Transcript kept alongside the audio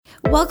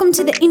Welcome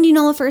to the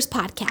Indianola First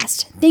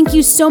Podcast. Thank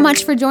you so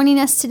much for joining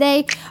us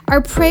today.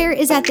 Our prayer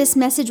is that this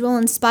message will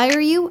inspire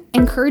you,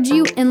 encourage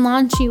you, and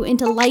launch you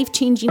into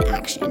life-changing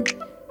action.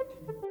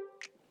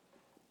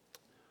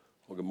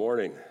 Well, good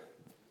morning.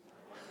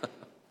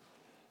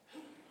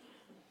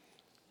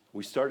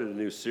 We started a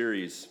new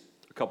series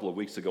a couple of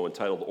weeks ago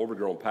entitled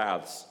Overgrown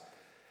Paths.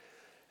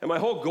 And my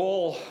whole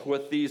goal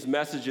with these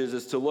messages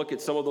is to look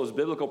at some of those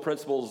biblical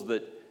principles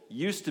that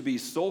used to be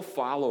so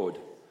followed,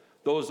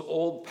 those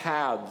old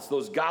paths,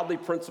 those godly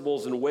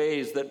principles and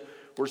ways that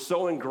were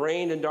so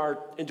ingrained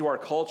into our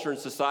culture and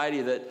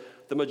society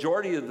that the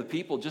majority of the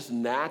people just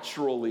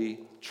naturally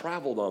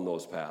traveled on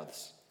those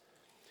paths.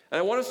 And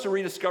I want us to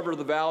rediscover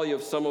the value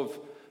of some of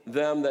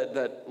them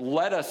that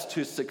led us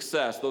to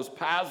success, those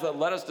paths that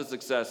led us to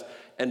success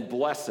and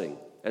blessing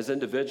as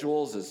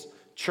individuals, as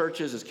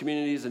churches, as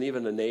communities, and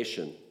even a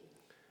nation.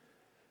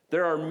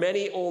 There are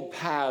many old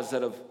paths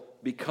that have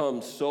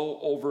become so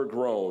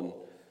overgrown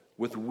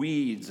with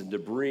weeds and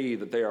debris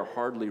that they are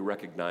hardly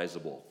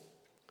recognizable.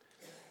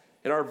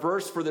 And our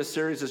verse for this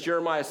series is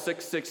Jeremiah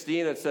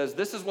 6:16. It says,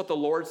 "This is what the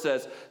Lord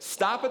says,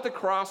 stop at the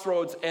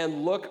crossroads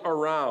and look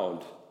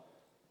around.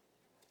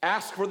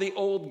 Ask for the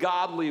old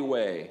godly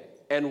way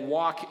and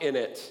walk in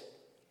it."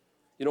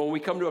 You know, when we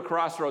come to a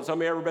crossroads, how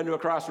many have ever been to a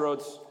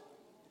crossroads?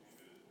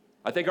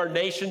 I think our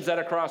nation's at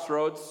a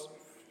crossroads.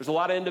 There's a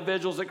lot of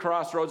individuals at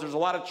crossroads. There's a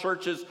lot of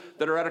churches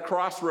that are at a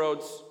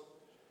crossroads.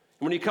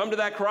 When you come to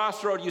that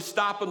crossroad, you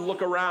stop and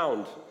look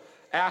around.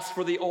 Ask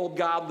for the old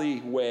godly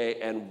way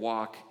and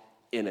walk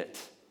in it.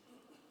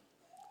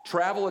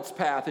 Travel its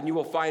path and you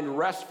will find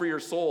rest for your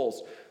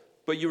souls.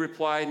 But you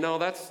reply, no,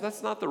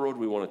 that's not the road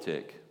we want to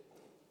take.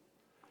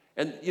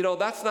 And you know,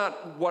 that's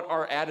not what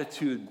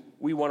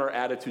we want our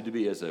attitude to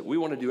be, is it? We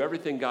want to do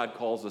everything God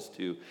calls us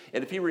to.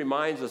 And if he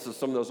reminds us of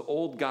some of those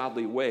old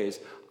godly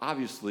ways,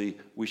 obviously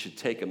we should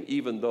take them,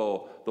 even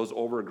though those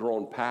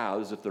overgrown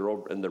paths, if they're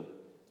over, and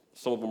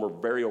some of them are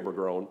very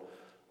overgrown,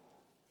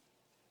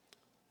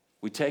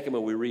 we take them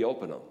and we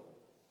reopen them.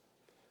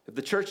 If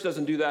the church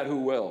doesn't do that, who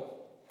will?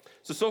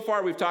 So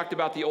far we've talked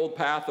about the old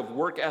path of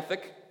work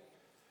ethic,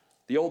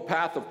 the old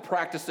path of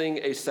practicing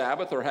a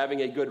Sabbath or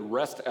having a good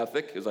rest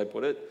ethic, as I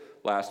put it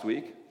last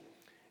week.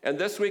 And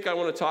this week I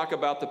want to talk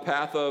about the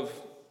path of,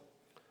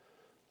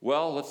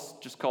 well, let's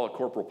just call it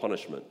corporal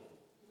punishment.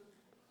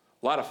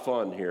 A lot of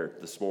fun here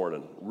this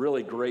morning.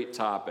 Really great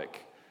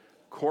topic.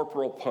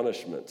 Corporal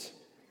punishment.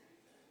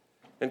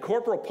 And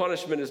corporal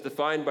punishment is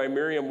defined by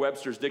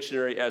Merriam-Webster's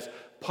dictionary as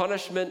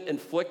punishment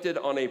inflicted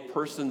on a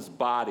person's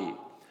body.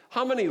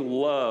 How many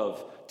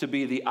love to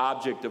be the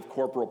object of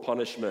corporal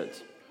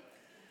punishment?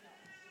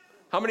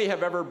 How many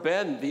have ever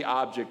been the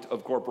object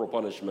of corporal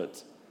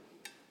punishment?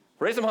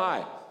 Raise them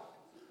high.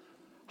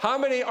 How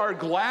many are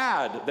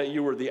glad that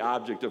you were the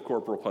object of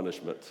corporal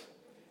punishment?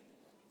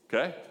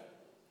 Okay.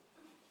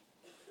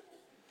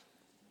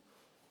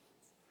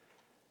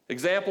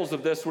 Examples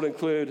of this would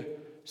include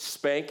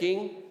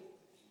spanking,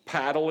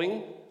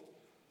 paddling,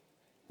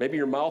 maybe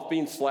your mouth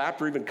being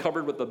slapped or even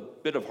covered with a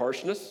bit of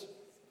harshness.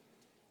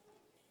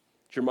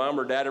 Did your mom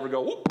or dad ever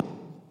go, whoop?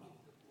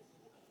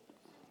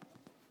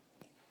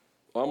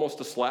 Almost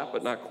a slap,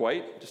 but not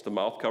quite, just a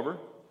mouth cover.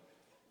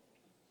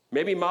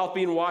 Maybe mouth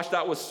being washed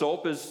out with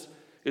soap is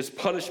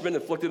punishment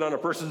inflicted on a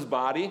person's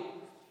body.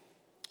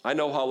 I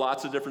know how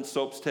lots of different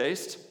soaps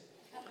taste.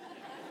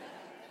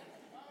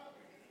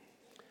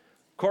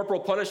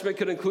 Corporal punishment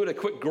could include a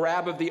quick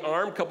grab of the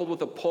arm coupled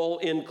with a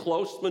pull-in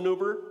close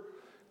maneuver.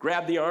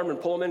 Grab the arm and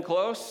pull them in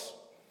close.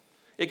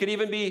 It could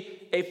even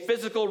be a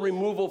physical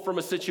removal from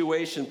a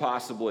situation,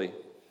 possibly.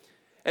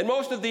 And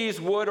most of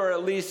these would, or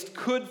at least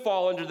could,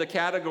 fall into the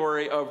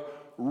category of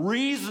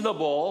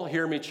reasonable,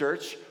 hear me,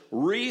 church,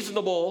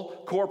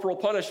 reasonable corporal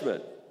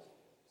punishment.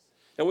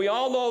 And we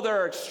all know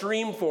there are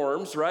extreme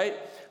forms, right?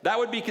 That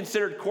would be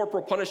considered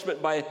corporal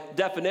punishment by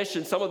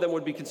definition. Some of them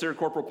would be considered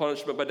corporal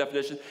punishment by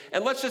definition.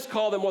 And let's just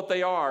call them what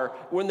they are.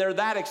 When they're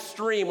that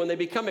extreme, when they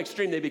become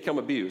extreme, they become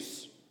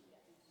abuse.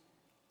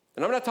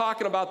 And I'm not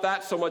talking about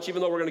that so much,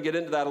 even though we're going to get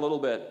into that a little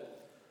bit.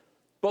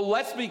 But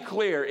let's be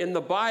clear. In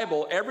the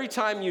Bible, every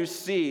time you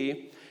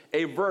see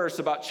a verse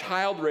about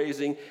child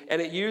raising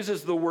and it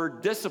uses the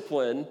word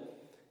discipline,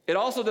 it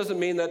also doesn't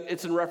mean that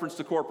it's in reference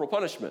to corporal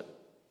punishment.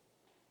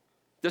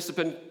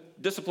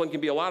 Discipline can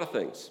be a lot of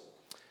things.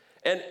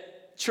 And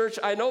church,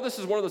 I know this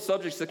is one of the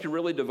subjects that can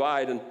really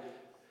divide. And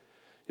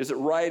is it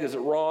right? Is it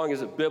wrong?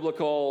 Is it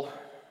biblical?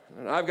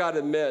 And I've got to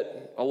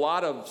admit, a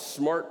lot of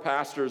smart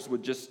pastors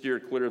would just steer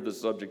clear of this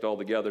subject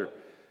altogether.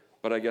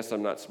 But I guess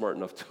I'm not smart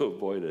enough to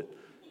avoid it.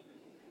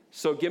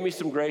 So give me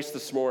some grace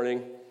this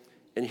morning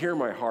and hear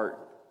my heart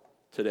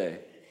today.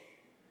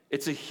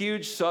 It's a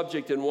huge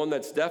subject and one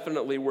that's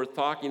definitely worth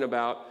talking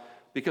about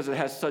because it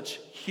has such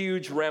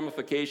huge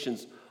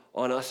ramifications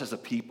on us as a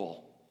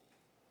people.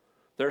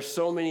 There are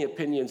so many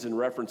opinions in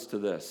reference to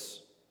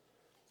this.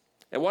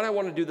 And what I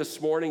want to do this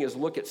morning is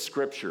look at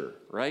Scripture,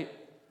 right?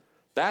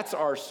 That's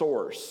our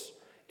source.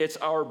 It's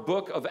our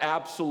book of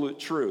absolute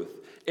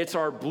truth. It's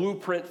our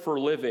blueprint for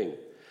living.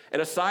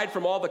 And aside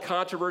from all the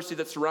controversy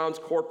that surrounds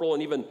corporal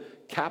and even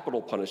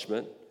capital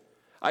punishment,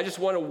 I just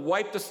want to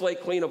wipe the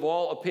slate clean of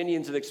all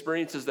opinions and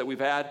experiences that we've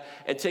had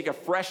and take a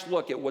fresh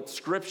look at what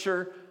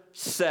Scripture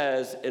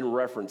says in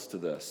reference to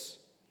this.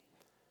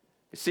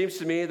 It seems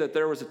to me that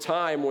there was a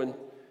time when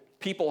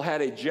people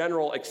had a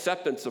general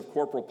acceptance of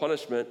corporal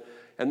punishment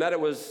and that it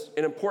was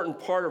an important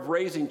part of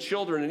raising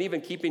children and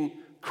even keeping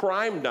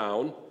crime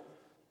down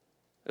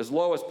as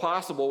low as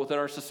possible within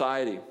our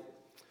society.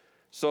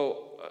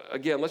 So,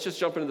 again, let's just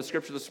jump into the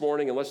Scripture this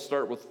morning and let's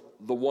start with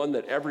the one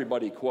that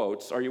everybody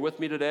quotes. Are you with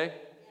me today?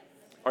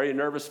 Are you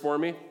nervous for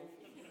me?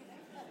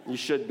 You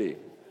should be.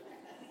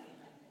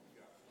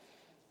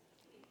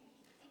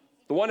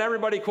 The one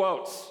everybody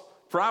quotes,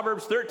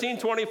 Proverbs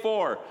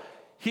 13:24.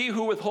 He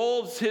who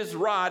withholds his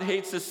rod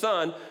hates his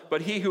son,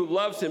 but he who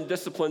loves him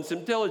disciplines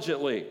him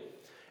diligently.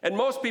 And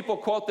most people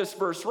quote this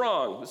verse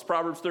wrong. This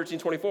Proverbs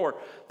 13:24.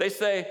 They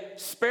say,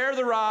 spare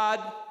the rod.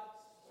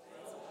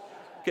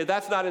 Okay,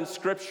 that's not in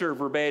Scripture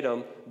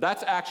verbatim.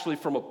 That's actually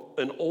from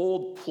an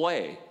old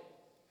play.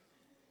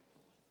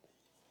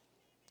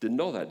 Didn't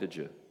know that, did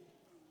you?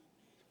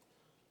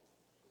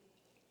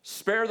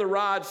 Spare the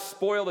rod,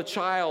 spoil the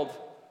child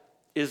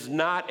is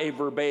not a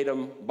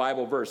verbatim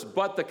Bible verse.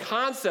 But the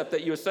concept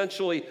that you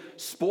essentially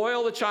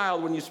spoil the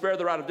child when you spare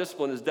the rod of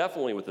discipline is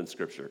definitely within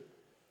Scripture.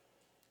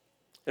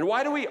 And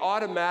why do we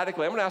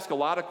automatically, I'm going to ask a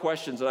lot of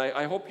questions, and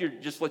I hope you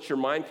just let your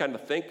mind kind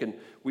of think and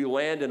we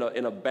land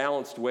in a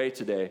balanced way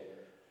today.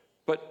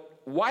 But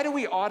why do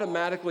we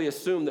automatically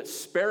assume that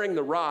sparing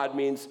the rod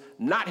means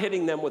not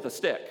hitting them with a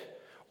stick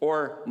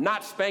or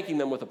not spanking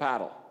them with a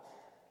paddle?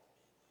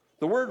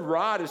 The word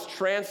rod is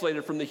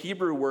translated from the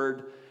Hebrew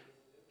word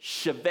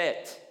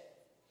shevet.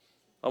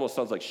 Almost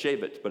sounds like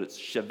shevet, but it's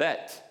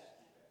shevet.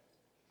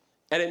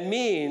 And it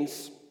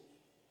means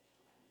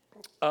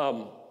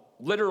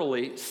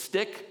literally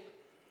stick,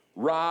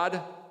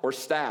 rod, or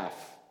staff.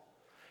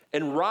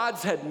 And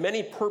rods had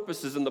many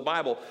purposes in the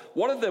Bible.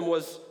 One of them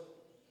was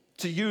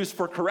to use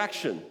for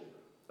correction,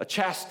 a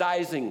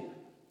chastising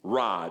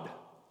rod.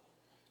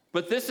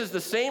 But this is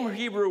the same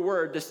Hebrew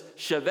word, this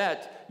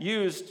shevet,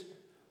 used,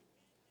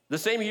 the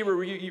same Hebrew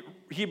word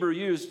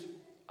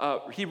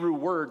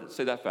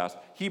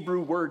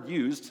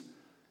used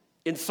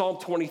in Psalm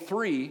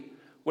 23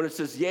 when it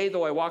says, yea,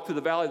 though I walk through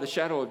the valley of the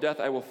shadow of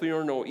death, I will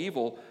fear no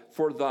evil,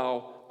 for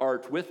thou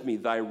art with me,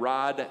 thy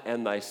rod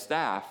and thy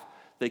staff,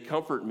 they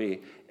comfort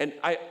me. And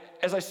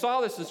as I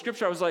saw this in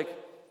Scripture, I was like,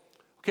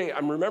 okay,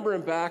 I'm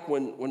remembering back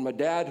when my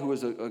dad, who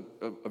was a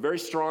very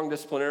strong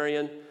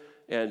disciplinarian,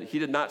 and he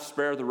did not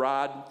spare the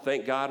rod,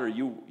 thank God, or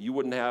you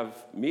wouldn't have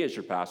me as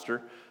your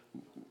pastor.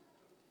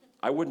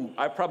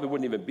 I probably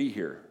wouldn't even be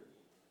here.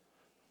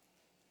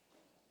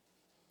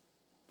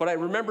 But I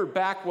remember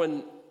back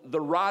when the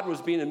rod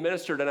was being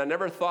administered, and I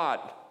never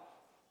thought,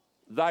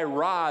 thy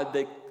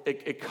rod,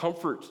 it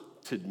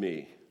comforted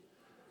me.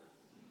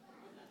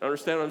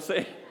 Understand what I'm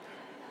saying?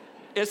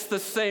 It's the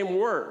same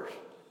word.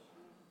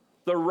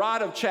 The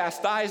rod of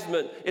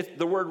chastisement, it's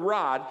the word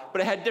rod,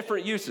 but it had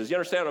different uses. You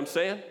understand what I'm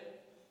saying?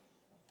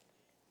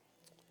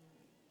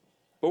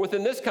 But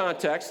within this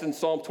context, in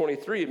Psalm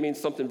 23, it means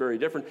something very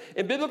different.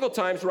 In biblical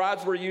times,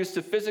 rods were used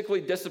to physically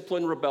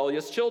discipline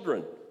rebellious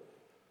children.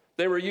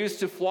 They were used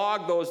to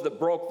flog those that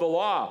broke the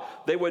law.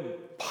 They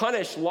would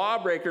punish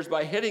lawbreakers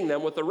by hitting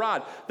them with the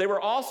rod. They were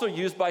also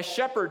used by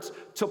shepherds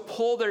to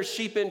pull their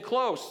sheep in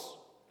close.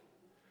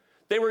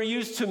 They were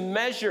used to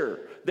measure.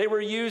 They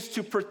were used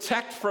to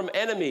protect from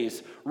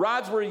enemies.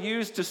 Rods were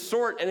used to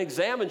sort and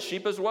examine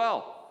sheep as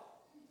well.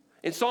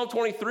 In Psalm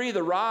 23,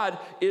 the rod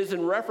is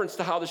in reference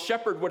to how the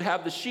shepherd would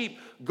have the sheep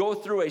go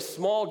through a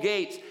small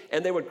gate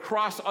and they would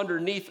cross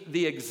underneath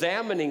the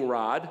examining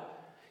rod.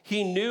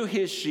 He knew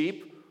his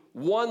sheep,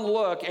 one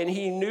look, and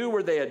he knew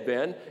where they had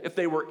been, if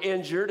they were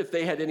injured, if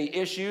they had any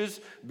issues,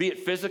 be it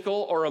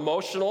physical or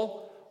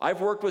emotional.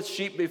 I've worked with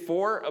sheep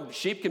before.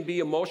 Sheep can be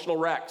emotional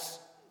wrecks.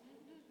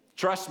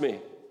 Trust me.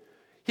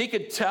 He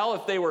could tell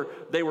if they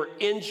were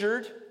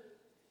injured.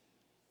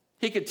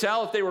 He could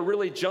tell if they were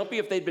really jumpy,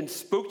 if they'd been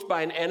spooked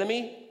by an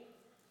enemy.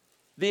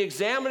 The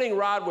examining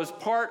rod was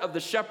part of the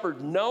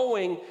shepherd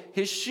knowing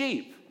his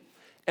sheep.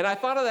 And I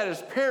thought of that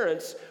as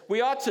parents.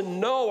 We ought to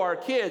know our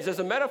kids. As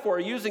a metaphor,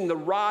 using the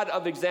rod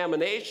of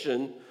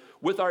examination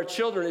with our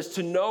children is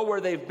to know where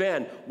they've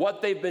been,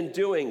 what they've been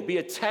doing, be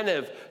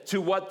attentive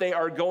to what they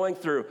are going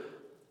through,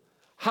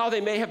 how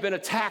they may have been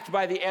attacked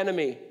by the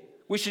enemy.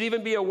 We should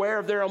even be aware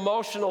of their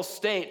emotional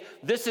state.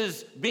 This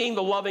is being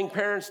the loving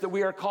parents that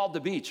we are called to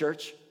be,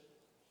 church.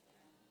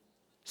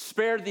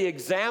 Spare the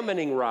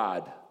examining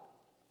rod,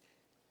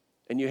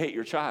 and you hate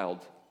your child.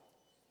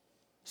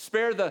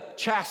 Spare the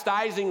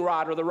chastising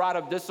rod or the rod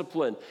of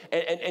discipline,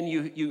 and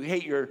you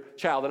hate your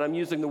child. And I'm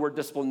using the word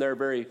discipline there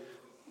very,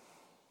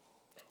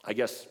 I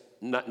guess,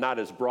 not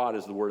as broad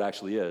as the word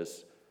actually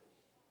is.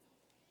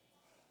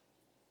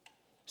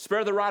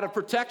 Spare the rod of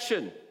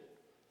protection.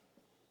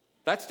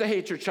 That's to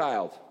hate your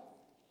child.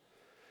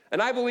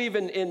 And I believe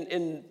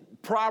in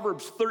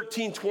Proverbs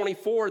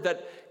 13:24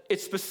 that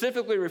it's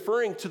specifically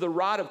referring to the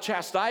rod of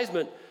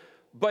chastisement,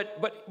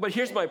 But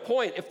here's my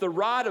point. If the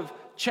rod of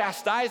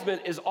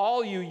chastisement is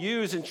all you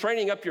use in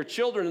training up your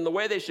children in the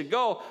way they should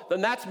go,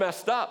 then that's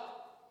messed up.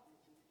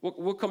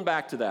 We'll come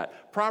back to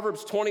that.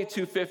 Proverbs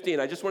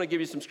 22:15. I just want to give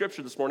you some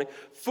scripture this morning.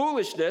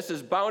 Foolishness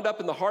is bound up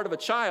in the heart of a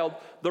child.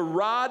 The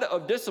rod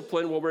of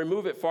discipline will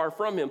remove it far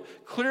from him.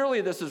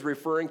 Clearly, this is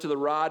referring to the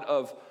rod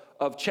of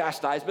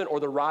chastisement or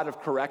the rod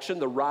of correction,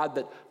 the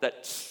rod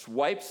that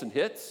swipes and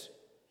hits.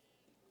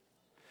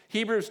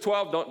 Hebrews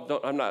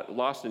 12, I'm not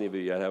lost any of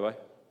you yet, have I?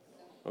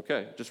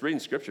 Okay, just reading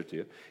scripture to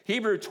you.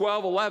 Hebrews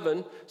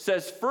 12:11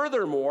 says,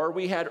 furthermore,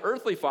 we had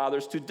earthly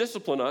fathers to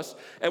discipline us,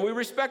 and we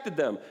respected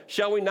them.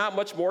 Shall we not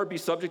much more be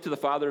subject to the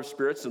Father of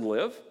spirits and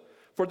live?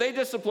 For they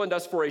disciplined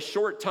us for a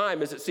short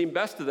time as it seemed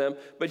best to them,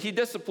 but he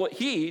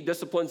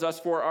disciplines us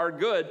for our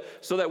good,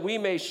 so that we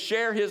may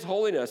share his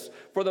holiness.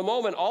 For the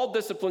moment, all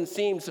discipline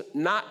seems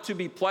not to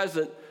be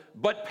pleasant,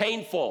 but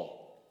painful.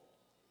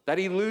 That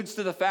alludes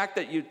to the fact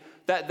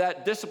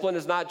that discipline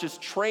is not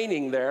just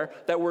training there.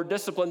 That word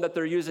discipline that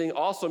they're using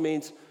also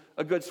means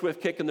a good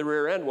swift kick in the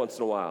rear end once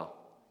in a while.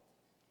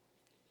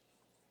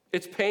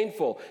 It's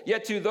painful.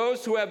 Yet to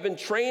those who have been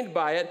trained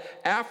by it,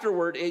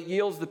 afterward it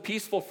yields the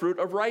peaceful fruit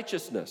of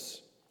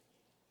righteousness.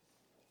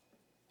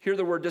 Here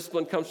the word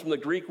discipline comes from the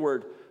Greek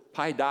word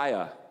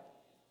paideia,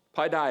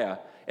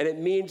 and it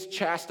means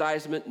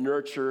chastisement,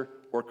 nurture,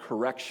 or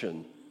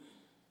correction.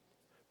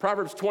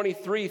 Proverbs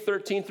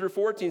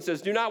 23:13-14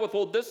 says, do not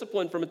withhold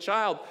discipline from a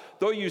child.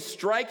 Though you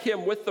strike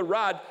him with the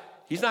rod,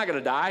 he's not going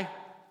to die.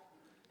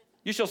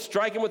 You shall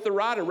strike him with the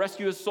rod and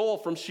rescue his soul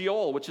from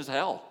Sheol, which is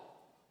hell.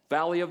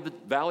 Valley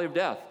of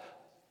death.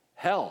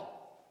 Hell.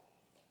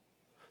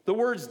 The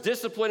words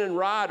discipline and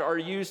rod are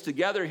used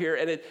together here,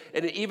 and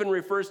it even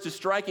refers to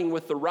striking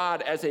with the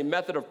rod as a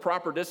method of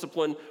proper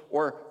discipline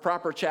or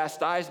proper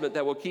chastisement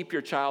that will keep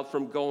your child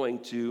from going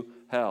to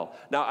hell.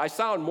 Now, I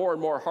sound more and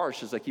more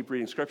harsh as I keep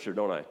reading scripture,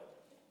 don't I?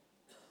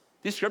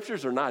 These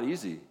scriptures are not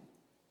easy.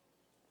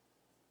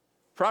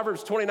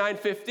 Proverbs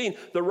 29:15,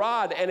 the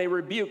rod and a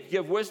rebuke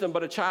give wisdom,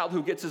 but a child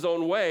who gets his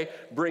own way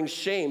brings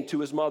shame to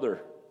his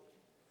mother.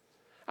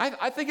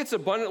 I think it's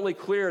abundantly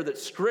clear that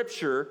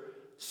scripture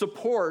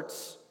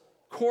supports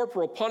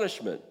corporal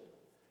punishment.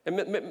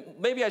 And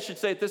maybe I should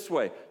say it this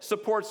way,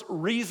 supports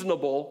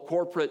reasonable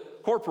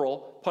corporal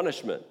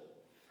punishment.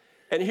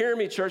 And hear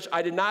me, church,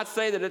 I did not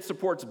say that it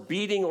supports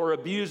beating or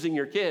abusing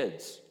your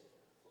kids.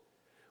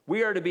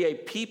 We are to be a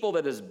people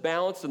that is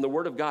balanced, and the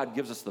Word of God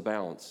gives us the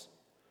balance,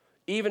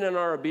 even in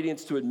our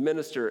obedience to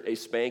administer a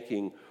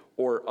spanking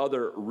or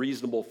other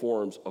reasonable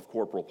forms of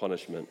corporal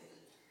punishment.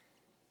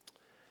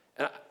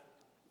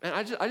 And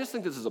I just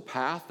think this is a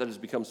path that has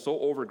become so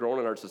overgrown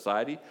in our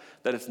society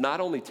that it's not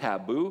only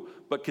taboo,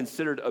 but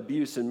considered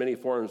abuse in many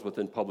forms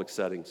within public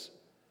settings.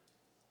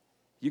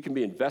 You can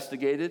be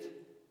investigated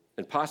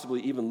and possibly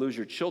even lose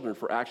your children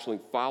for actually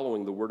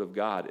following the Word of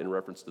God in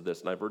reference to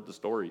this, and I've heard the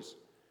stories.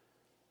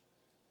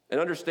 And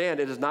understand,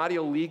 it is not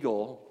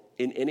illegal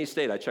in any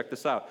state. I checked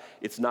this out.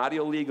 It's not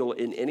illegal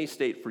in any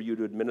state for you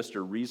to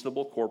administer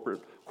reasonable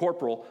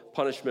corporal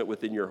punishment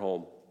within your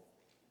home.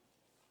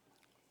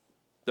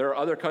 There are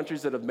other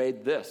countries that have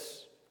made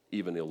this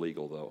even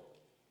illegal, though.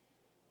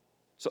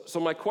 So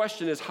my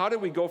question is, how did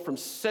we go from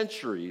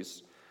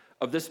centuries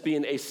of this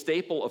being a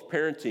staple of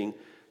parenting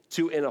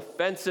to an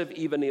offensive,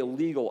 even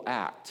illegal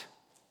act?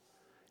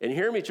 And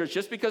hear me, church,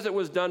 just because it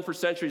was done for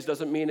centuries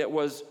doesn't mean it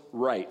was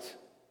right,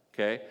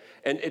 okay?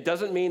 And it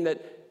doesn't mean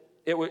that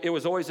it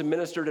was always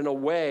administered in a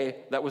way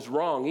that was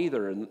wrong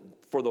either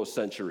for those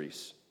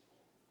centuries.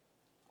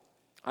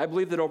 I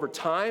believe that over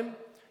time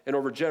and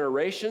over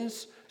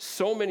generations,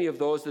 so many of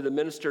those that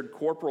administered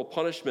corporal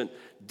punishment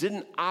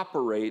didn't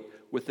operate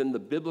within the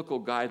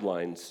biblical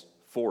guidelines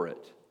for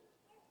it.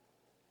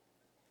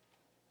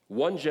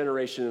 One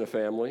generation in a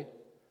family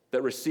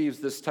that receives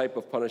this type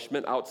of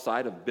punishment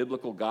outside of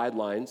biblical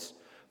guidelines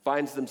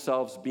finds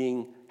themselves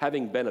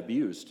having been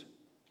abused.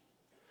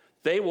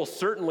 They will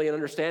certainly and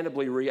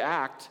understandably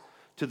react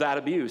to that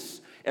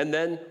abuse. And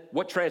then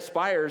what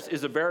transpires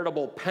is a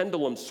veritable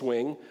pendulum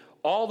swing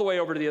all the way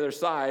over to the other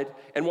side,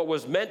 and what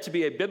was meant to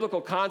be a biblical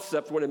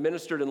concept when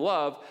administered in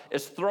love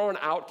is thrown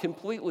out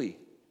completely.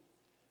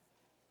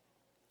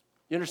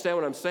 You understand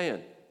what I'm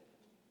saying?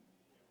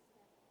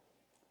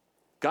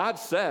 God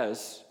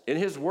says in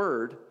His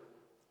Word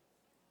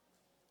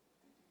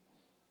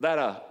that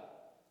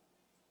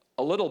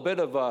a little bit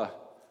of a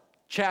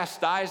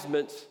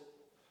chastisement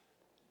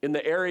in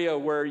the area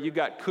where you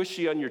got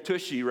cushy on your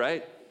tushy,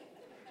 right,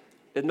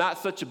 is not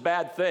such a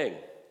bad thing.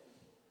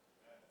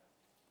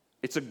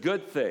 It's a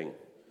good thing.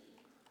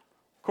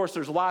 Of course,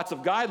 there's lots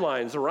of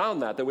guidelines around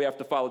that we have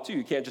to follow too.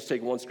 You can't just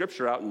take one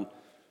scripture out and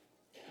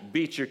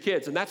beat your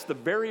kids. And that's the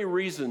very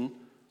reason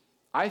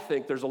I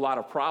think there's a lot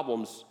of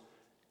problems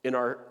in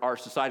our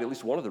society, at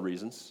least one of the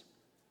reasons.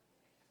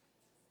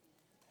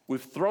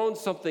 We've thrown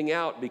something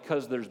out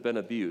because there's been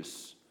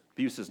abuse.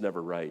 Abuse is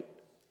never right.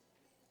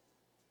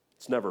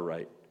 It's never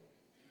right.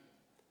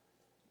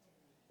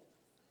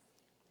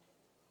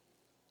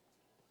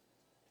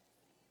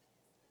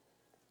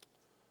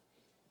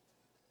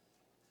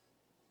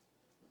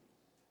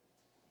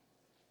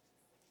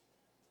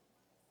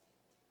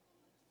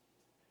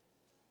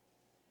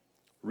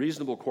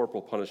 Reasonable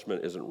corporal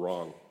punishment isn't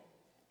wrong,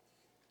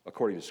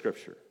 according to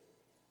Scripture.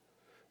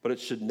 But it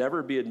should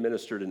never be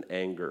administered in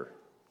anger.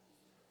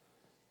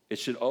 It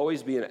should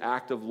always be an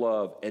act of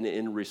love and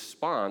in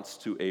response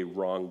to a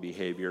wrong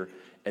behavior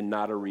and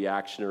not a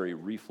reactionary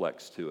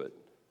reflex to it.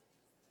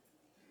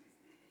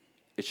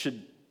 It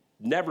should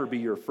never be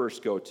your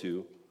first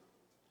go-to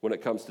when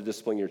it comes to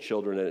disciplining your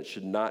children, and it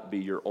should not be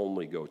your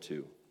only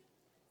go-to.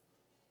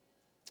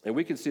 And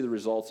we can see the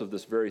results of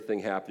this very thing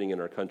happening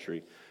in our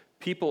country.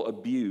 People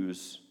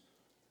abuse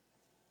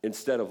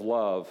instead of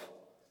love,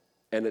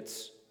 and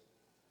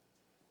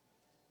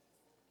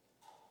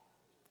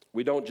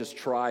we don't just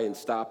try and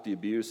stop the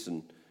abuse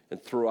and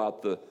throw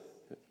out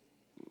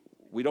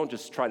we don't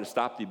just try to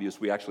stop the abuse,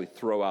 we actually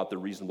throw out the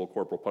reasonable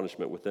corporal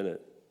punishment within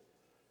it.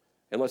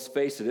 And let's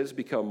face it, it has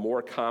become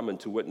more common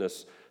to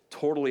witness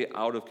totally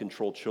out of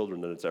control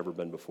children than it's ever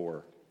been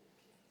before.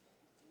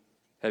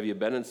 Have you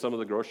been in some of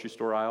the grocery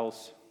store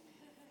aisles?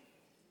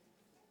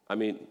 I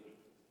mean,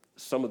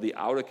 some of the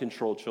out of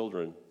control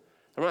children.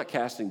 I'm not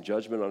casting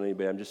judgment on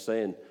anybody, I'm just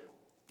saying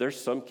there's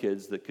some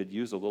kids that could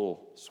use a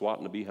little swat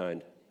in the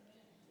behind.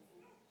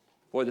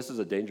 Boy, this is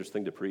a dangerous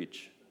thing to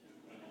preach.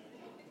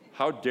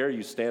 How dare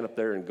you stand up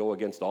there and go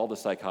against all the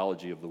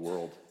psychology of the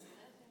world?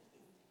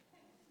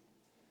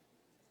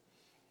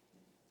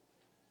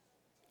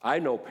 I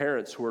know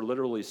parents who are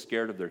literally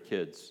scared of their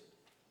kids.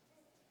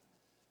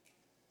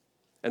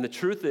 And the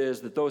truth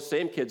is that those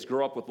same kids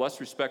grow up with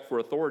less respect for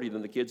authority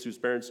than the kids whose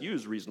parents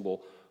use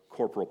reasonable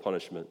corporal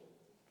punishment.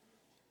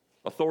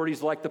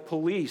 Authorities like the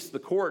police, the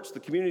courts, the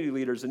community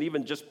leaders, and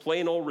even just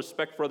plain old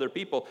respect for other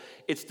people,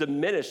 it's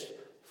diminished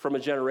from a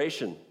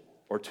generation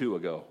or two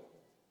ago.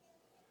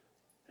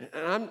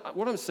 And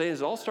what I'm saying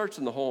is it all starts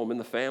in the home, in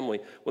the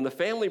family. When the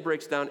family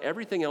breaks down,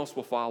 everything else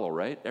will follow,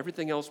 right?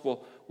 Everything else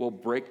will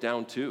break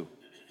down too.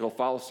 It'll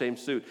follow same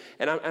suit.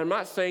 And I'm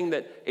not saying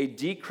that a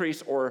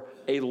decrease or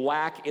a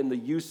lack in the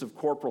use of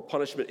corporal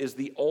punishment is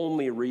the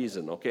only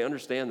reason, okay?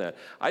 Understand that.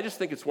 I just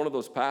think it's one of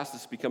those paths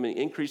that's becoming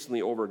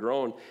increasingly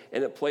overgrown,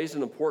 and it plays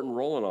an important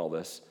role in all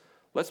this.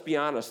 Let's be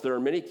honest, there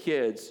are many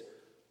kids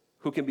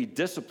who can be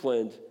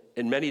disciplined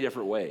in many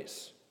different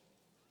ways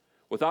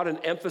without an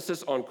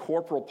emphasis on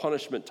corporal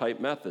punishment type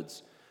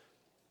methods.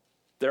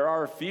 There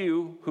are a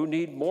few who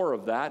need more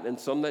of that and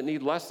some that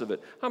need less of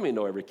it. How many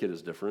know every kid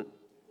is different?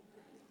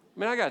 I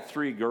mean, I got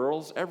 3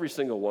 girls. Every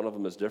single one of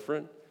them is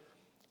different.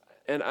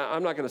 And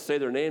I'm not going to say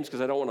their names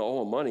because I don't want to owe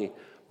them money.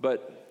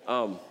 But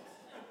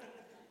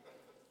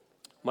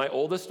my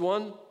oldest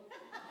one,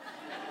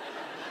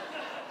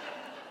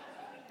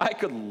 I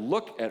could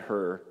look at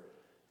her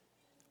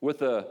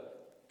with a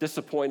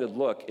disappointed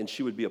look and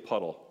she would be a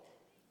puddle.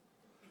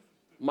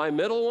 My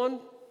middle one,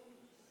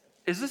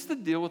 is this the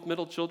deal with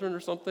middle children or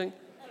something?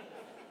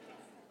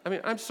 I mean,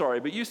 I'm sorry,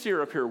 but you see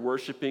her up here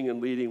worshiping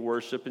and leading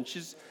worship, and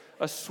she's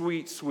a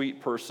sweet, sweet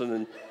person,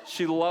 and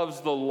she loves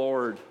the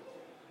Lord.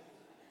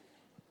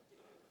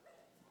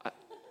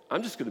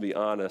 I'm just going to be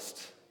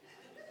honest.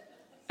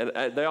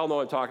 And they all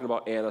know I'm talking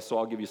about Anna, so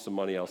I'll give you some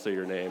money. I'll say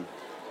your name.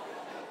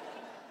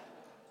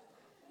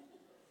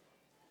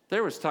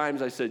 There was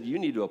times I said, you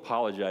need to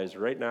apologize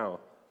right now,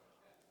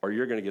 or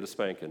you're going to get a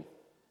spanking.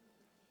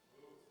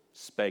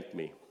 Spank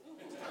me.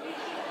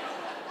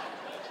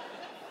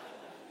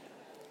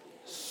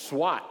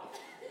 SWAT.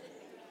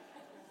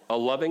 A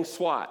loving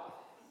SWAT.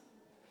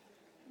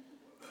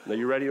 Now,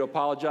 you ready to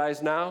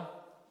apologize now?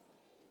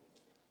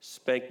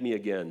 Spank me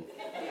again.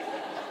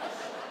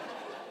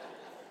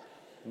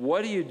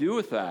 What do you do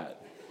with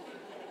that?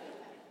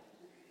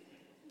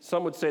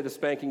 Some would say the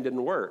spanking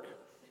didn't work.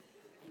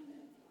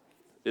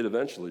 It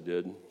eventually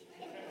did.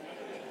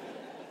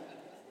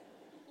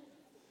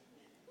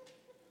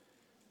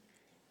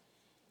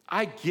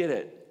 I get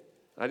it.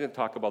 I didn't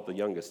talk about the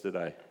youngest, did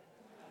I?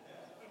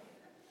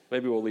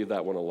 Maybe we'll leave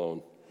that one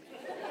alone.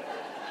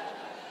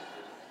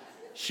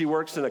 She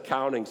works in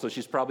accounting, so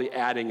she's probably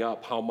adding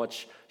up how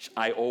much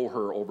I owe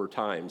her over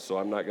time, so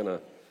I'm not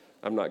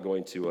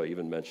going to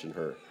even mention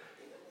her.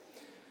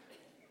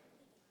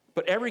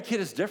 But every kid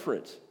is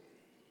different.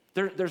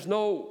 There's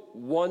no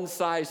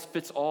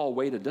one-size-fits-all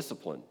way to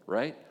discipline,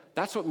 right?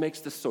 That's what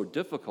makes this so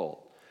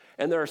difficult.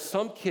 And there are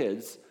some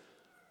kids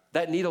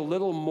that need a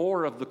little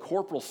more of the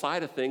corporal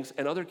side of things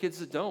and other kids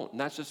that don't, and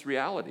that's just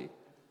reality.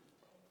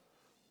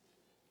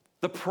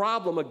 The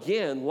problem,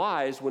 again,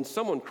 lies when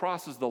someone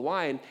crosses the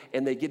line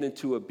and they get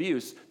into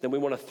abuse, then we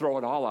want to throw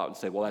it all out and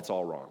say, well, that's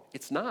all wrong.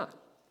 It's not.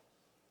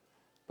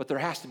 But there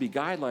has to be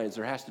guidelines.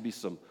 There has to be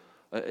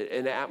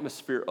an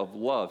atmosphere of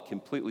love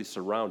completely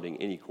surrounding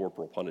any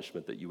corporal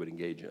punishment that you would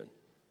engage in,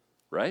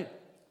 right?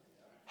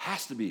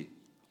 Has to be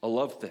a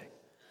love thing.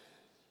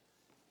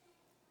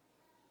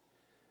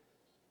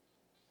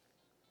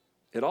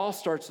 It all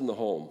starts in the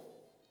home.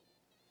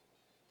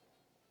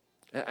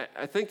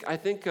 I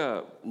think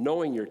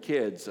knowing your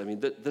kids, I mean,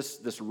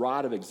 this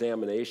rod of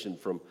examination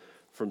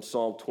from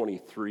Psalm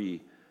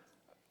 23,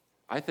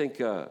 I think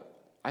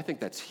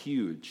that's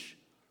huge.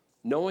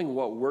 Knowing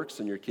what works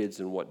in your kids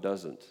and what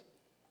doesn't.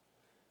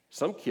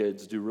 Some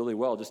kids do really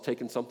well just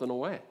taking something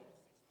away.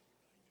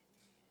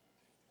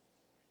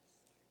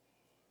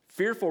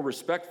 Fearful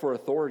respect for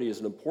authority is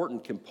an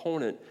important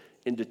component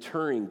in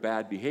deterring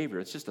bad behavior.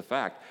 It's just a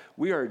fact.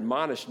 We are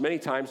admonished many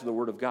times in the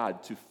Word of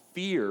God to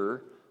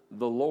fear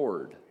the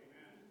Lord.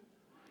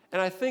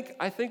 And I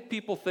think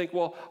people think,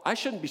 well, I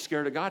shouldn't be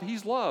scared of God.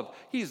 He's love.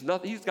 He's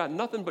got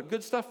nothing but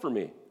good stuff for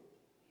me.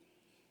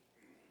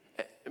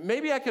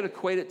 Maybe I could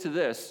equate it to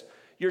this.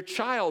 Your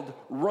child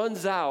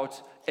runs out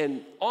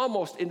and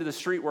almost into the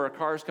street where a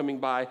car is coming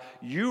by.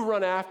 You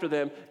run after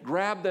them,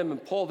 grab them,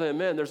 and pull them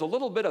in. There's a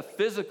little bit of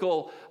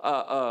physical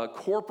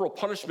corporal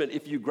punishment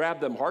if you grab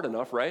them hard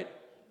enough, right?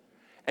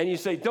 And you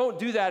say, don't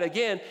do that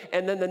again.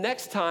 And then the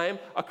next time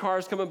a car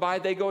is coming by,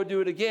 they go do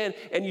it again,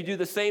 and you do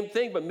the same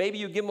thing, but maybe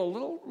you give them a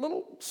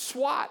little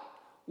swat.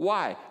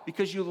 Why?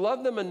 Because you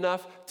love them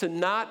enough to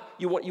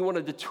you want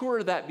to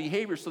deter that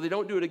behavior so they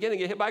don't do it again and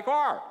get hit by a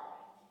car.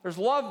 There's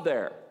love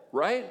there,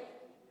 right?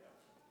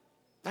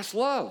 That's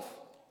love.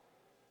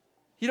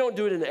 You don't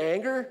do it in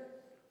anger.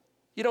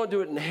 You don't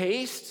do it in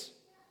haste.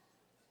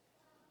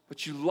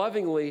 But you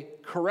lovingly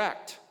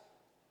correct.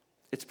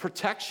 It's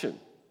protection.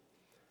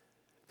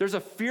 There's a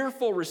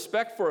fearful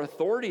respect for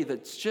authority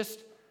that's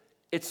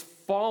it's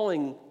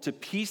falling to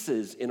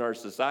pieces in our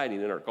society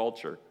and in our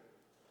culture.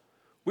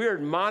 We are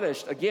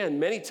admonished, again,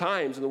 many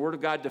times in the Word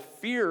of God to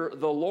fear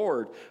the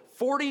Lord.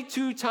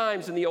 42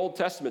 times in the Old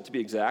Testament, to be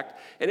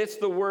exact. And it's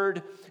the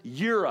word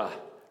yirah.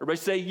 Everybody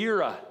say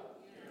yirah.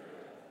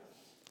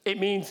 It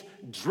means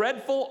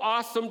dreadful,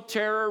 awesome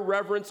terror,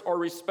 reverence, or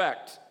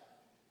respect.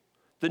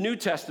 The New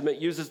Testament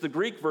uses the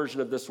Greek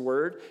version of this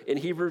word in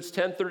Hebrews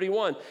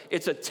 10:31.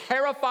 It's a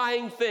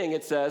terrifying thing,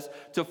 it says,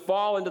 to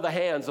fall into the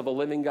hands of a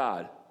living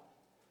God.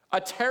 A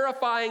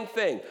terrifying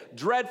thing.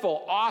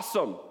 Dreadful,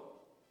 awesome.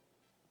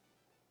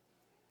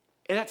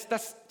 And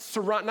that's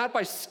surrounded, not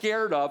by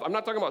scared of. I'm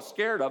not talking about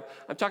scared of.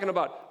 I'm talking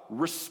about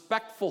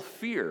respectful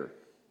fear.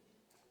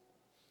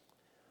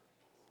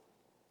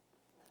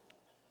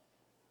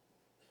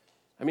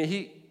 I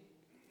mean,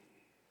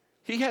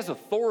 he has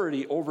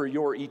authority over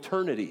your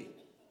eternity.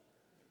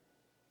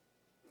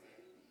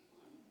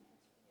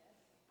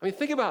 I mean,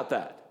 think about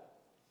that.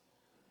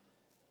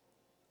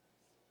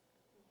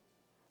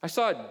 I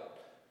saw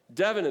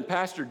Devin and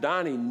Pastor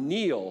Donnie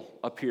kneel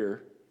up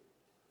here,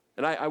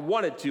 and I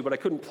wanted to, but I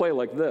couldn't play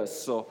like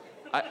this, so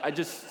I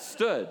just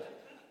stood.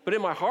 But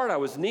in my heart, I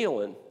was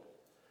kneeling.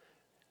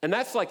 And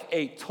that's like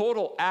a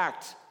total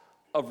act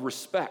of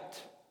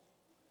respect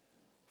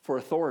for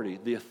authority,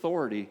 the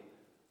authority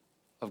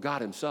of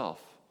God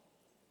himself.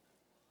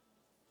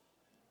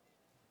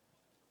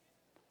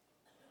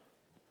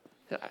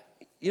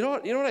 You know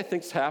what I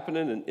think is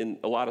happening in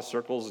a lot of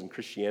circles in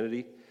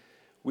Christianity?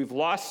 We've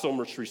lost so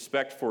much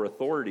respect for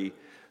authority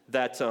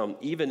that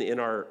even in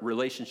our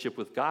relationship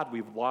with God,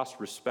 we've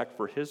lost respect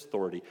for his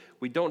authority.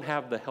 We don't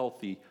have the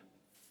healthy,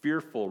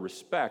 fearful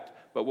respect,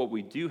 but what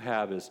we do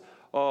have is,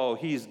 oh,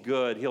 he's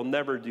good. He'll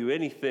never do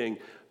anything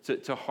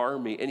to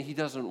harm me. And he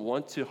doesn't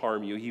want to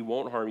harm you. He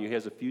won't harm you. He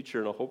has a future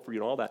and a hope for you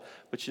and all that.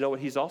 But you know what?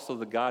 He's also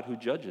the God who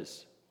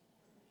judges.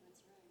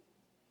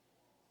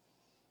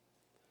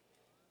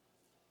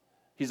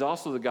 He's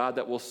also the God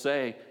that will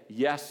say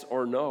yes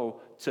or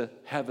no to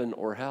heaven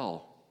or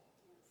hell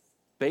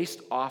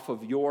based off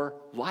of your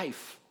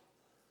life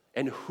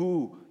and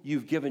who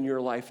you've given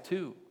your life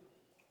to.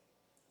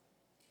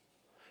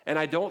 And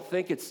I don't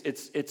think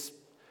it's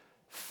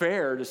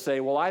fair to say,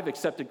 well, I've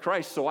accepted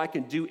Christ, so I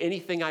can do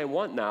anything I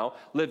want now,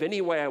 live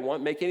any way I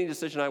want, make any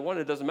decision I want.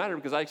 It doesn't matter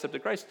because I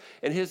accepted Christ,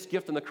 and his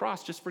gift on the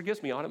cross just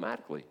forgives me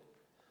automatically.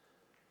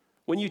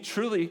 When you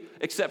truly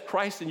accept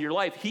Christ in your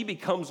life, he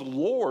becomes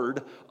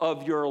Lord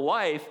of your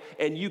life,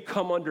 and you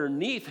come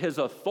underneath his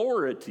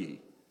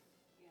authority.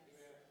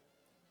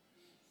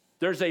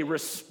 There's a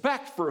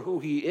respect for who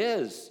he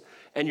is,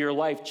 and your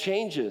life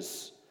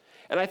changes.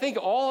 And I think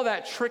all of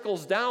that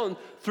trickles down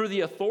through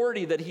the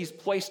authority that he's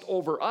placed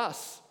over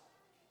us.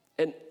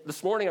 And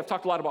this morning I've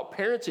talked a lot about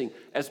parenting.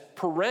 As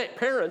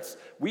parents,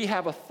 we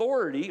have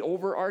authority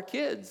over our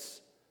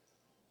kids.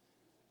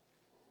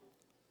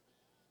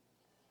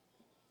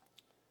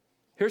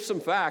 Here's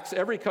some facts.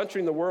 Every country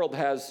in the world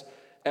has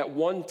at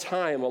one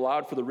time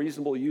allowed for the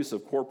reasonable use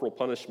of corporal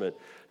punishment.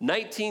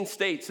 19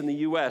 states in the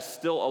U.S.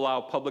 still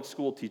allow public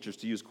school teachers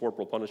to use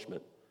corporal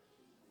punishment.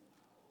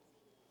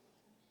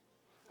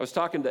 I was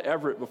talking to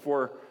Everett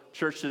before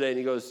church today, and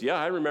he goes, yeah,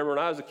 I remember when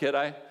I was a kid,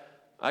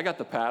 I got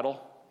the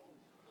paddle.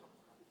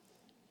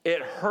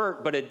 It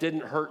hurt, but it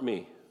didn't hurt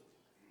me.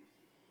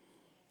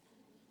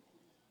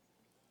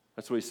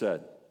 That's what he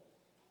said.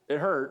 It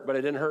hurt, but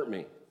it didn't hurt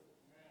me.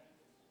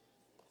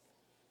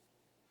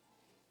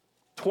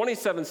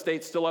 27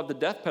 states still have the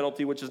death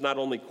penalty, which is not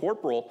only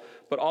corporal,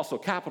 but also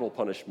capital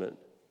punishment.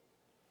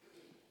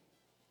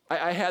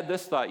 I had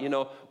this thought,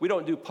 we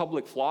don't do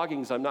public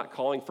floggings. I'm not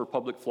calling for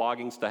public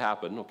floggings to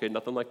happen, okay,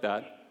 nothing like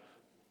that.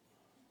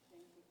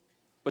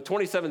 But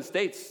 27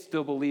 states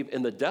still believe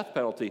in the death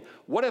penalty.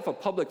 What if a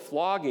public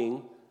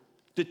flogging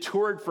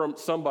deterred from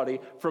somebody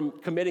from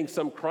committing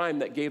some crime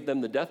that gave them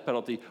the death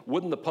penalty?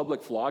 Wouldn't the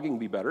public flogging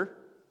be better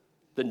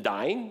than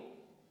dying?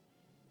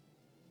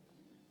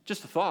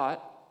 Just a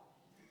thought.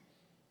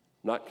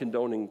 not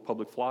condoning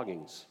public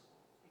floggings.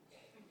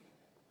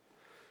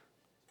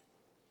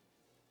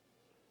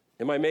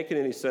 Am I making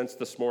any sense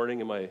this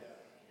morning? Am I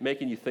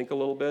making you think a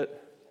little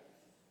bit?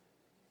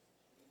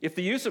 If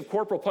the use of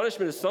corporal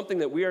punishment is something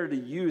that we are to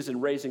use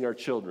in raising our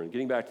children,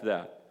 getting back to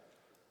that,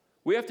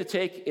 we have to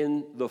take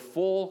in the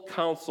full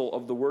counsel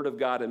of the Word of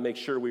God and make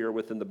sure we are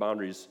within the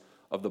boundaries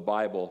of the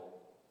Bible.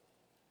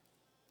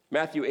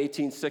 Matthew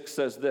 18:6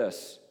 says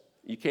this.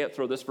 You can't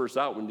throw this verse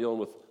out when dealing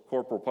with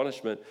corporal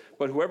punishment.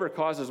 But whoever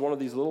causes one of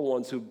these little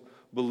ones who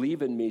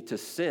believe in me to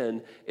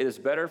sin, it is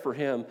better for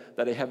him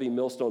that a heavy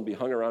millstone be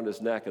hung around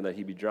his neck and that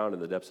he be drowned in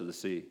the depths of the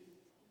sea.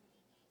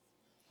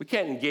 We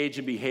can't engage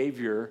in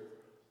behavior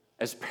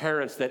as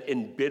parents that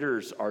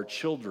embitters our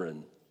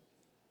children.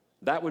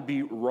 That would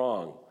be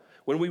wrong.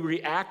 When we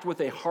react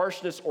with a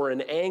harshness or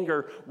an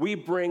anger, we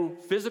bring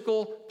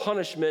physical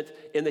punishment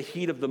in the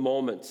heat of the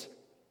moment.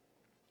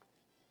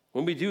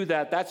 When we do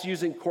that, that's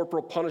using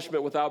corporal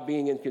punishment without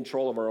being in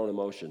control of our own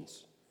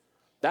emotions.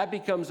 That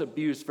becomes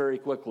abuse very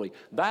quickly.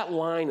 That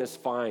line is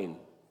fine,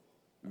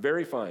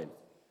 very fine.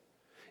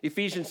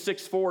 Ephesians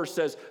 6:4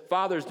 says,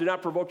 "Fathers, do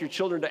not provoke your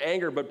children to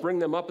anger, but bring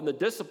them up in the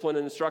discipline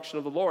and instruction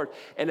of the Lord."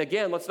 And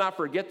again, let's not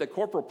forget that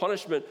corporal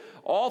punishment,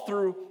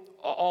 although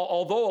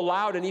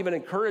allowed and even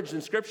encouraged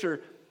in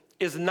Scripture,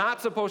 is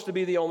not supposed to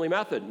be the only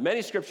method.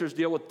 Many Scriptures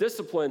deal with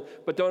discipline,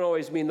 but don't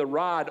always mean the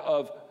rod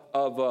of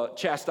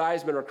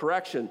chastisement or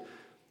correction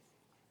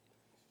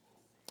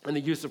and the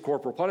use of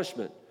corporal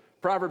punishment.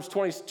 Proverbs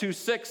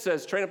 22:6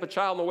 says, "Train up a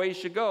child in the way he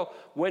should go.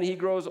 When he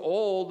grows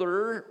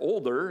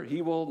older,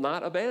 he will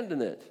not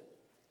abandon it."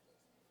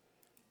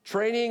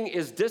 Training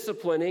is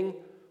disciplining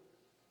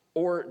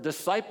or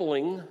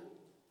discipling.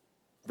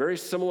 Very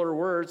similar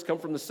words, come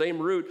from the same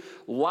root.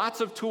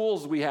 Lots of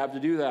tools we have to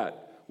do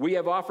that. We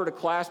have offered a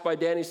class by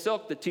Danny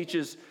Silk that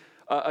teaches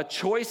a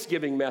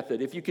choice-giving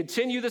method. If you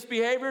continue this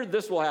behavior,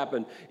 this will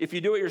happen. If you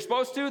do what you're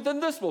supposed to,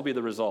 then this will be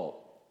the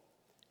result.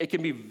 It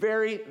can be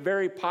very,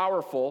 very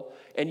powerful,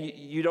 and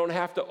you don't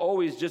have to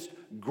always just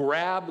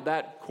grab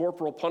that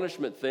corporal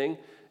punishment thing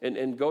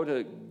and go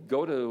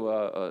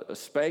to a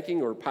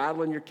spanking or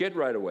paddling your kid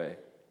right away.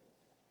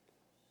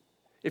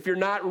 If you're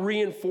not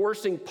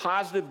reinforcing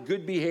positive,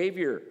 good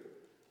behavior,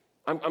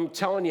 I'm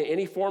telling you,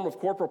 any form of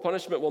corporal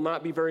punishment will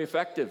not be very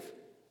effective.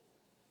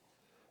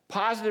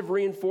 Positive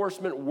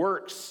reinforcement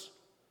works.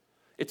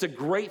 It's a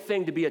great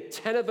thing to be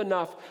attentive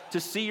enough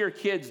to see your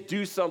kids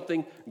do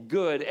something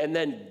good and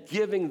then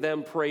giving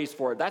them praise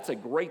for it. That's a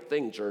great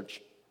thing, church.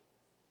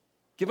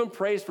 Give them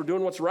praise for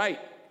doing what's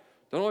right.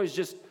 Don't always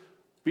just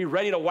be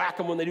ready to whack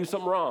them when they do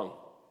something wrong.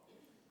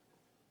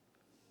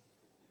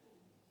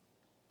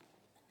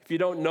 If you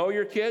don't know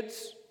your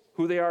kids,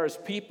 who they are as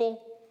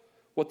people,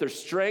 what their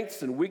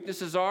strengths and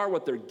weaknesses are,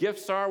 what their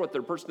gifts are, what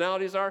their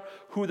personalities are,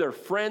 who their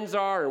friends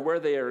are, and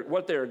what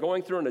they are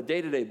going through on a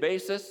day-to-day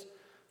basis,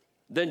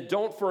 then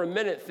don't for a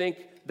minute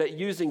think that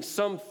using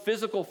some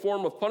physical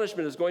form of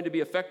punishment is going to be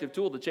an effective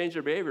tool to change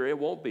their behavior. It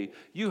won't be.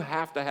 You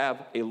have to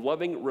have a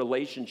loving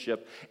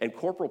relationship, and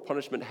corporal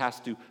punishment has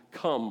to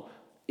come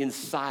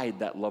inside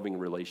that loving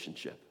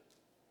relationship.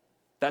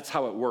 That's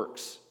how it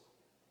works.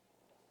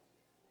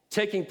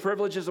 Taking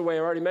privileges away,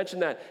 I already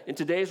mentioned that. In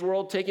today's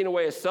world, taking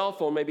away a cell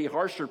phone may be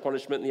harsher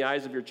punishment in the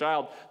eyes of your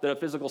child than a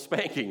physical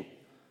spanking.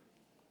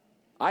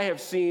 I have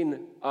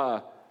seen,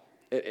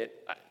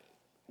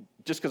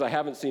 just because I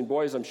haven't seen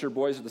boys, I'm sure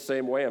boys are the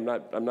same way. I'm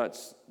not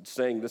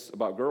saying this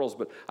about girls,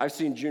 but I've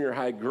seen junior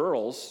high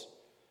girls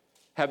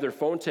have their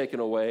phone taken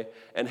away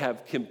and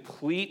have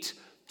complete,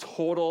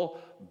 total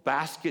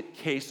basket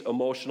case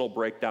emotional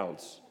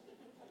breakdowns.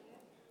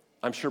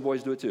 I'm sure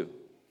boys do it too.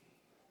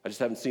 I just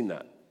haven't seen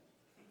that.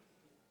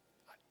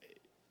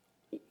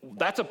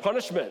 That's a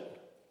punishment.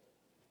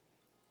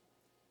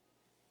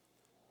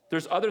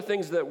 There's other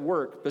things that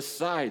work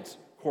besides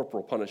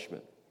corporal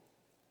punishment.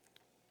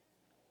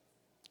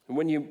 And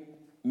when you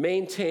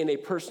maintain a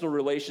personal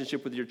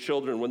relationship with your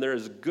children, when there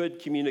is good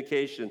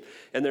communication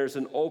and there's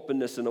an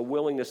openness and a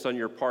willingness on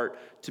your part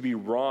to be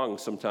wrong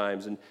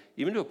sometimes and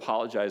even to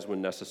apologize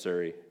when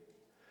necessary,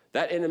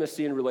 that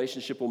intimacy and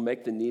relationship will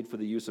make the need for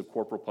the use of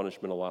corporal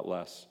punishment a lot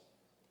less.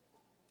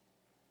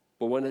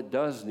 But when it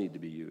does need to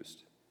be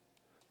used,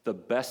 the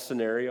best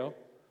scenario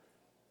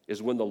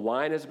is when the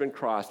line has been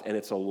crossed and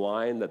it's a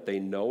line that they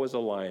know is a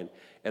line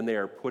and they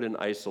are put in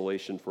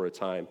isolation for a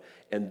time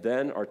and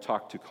then are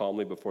talked to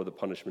calmly before the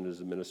punishment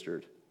is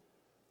administered.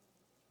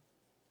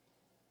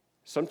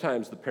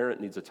 Sometimes the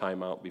parent needs a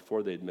timeout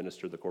before they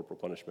administer the corporal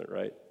punishment,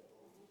 right?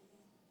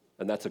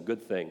 And that's a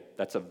good thing.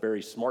 That's a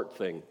very smart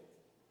thing.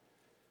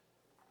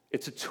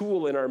 It's a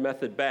tool in our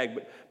method bag,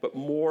 but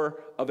more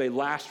of a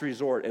last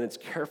resort, and it's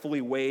carefully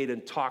weighed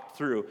and talked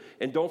through.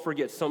 And don't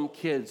forget, some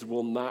kids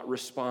will not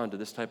respond to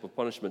this type of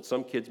punishment.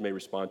 Some kids may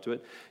respond to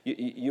it.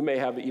 You may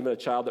have even a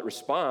child that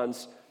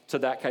responds to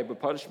that type of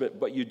punishment,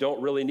 but you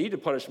don't really need to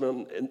punish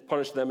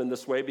them in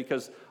this way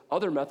because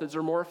other methods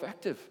are more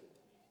effective.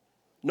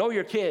 Know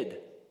your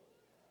kid.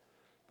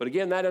 But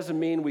again, that doesn't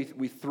mean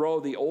we throw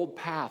the old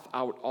path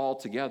out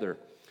altogether.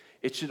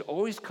 It should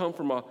always come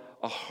from a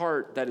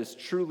heart that is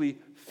truly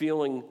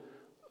feeling,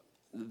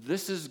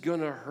 this is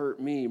going to hurt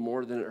me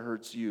more than it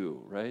hurts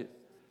you, right?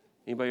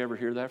 Anybody ever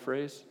hear that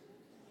phrase?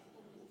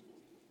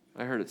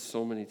 I heard it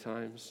so many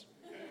times.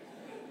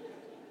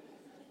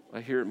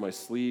 I hear it in my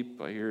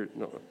sleep. I hear it,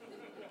 no.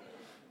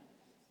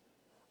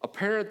 A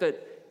parent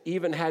that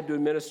even had to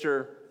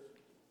administer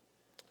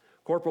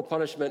corporal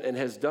punishment and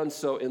has done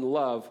so in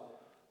love,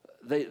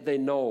 they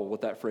know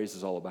what that phrase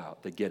is all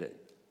about. They get it.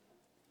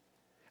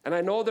 And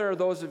I know there are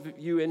those of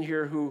you in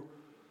here who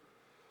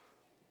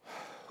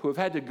have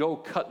had to go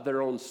cut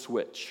their own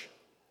switch.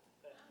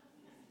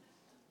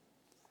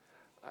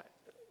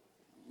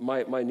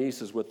 My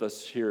niece is with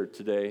us here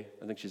today.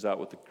 I think she's out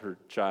with her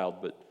child,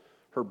 but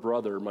her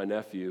brother, my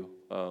nephew,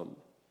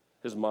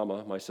 his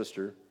mama, my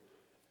sister,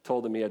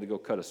 told him he had to go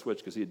cut a switch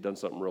because he had done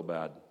something real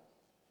bad.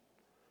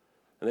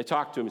 And they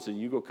talked to him and said,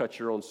 you go cut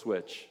your own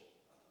switch.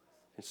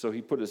 And so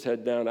he put his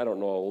head down. I don't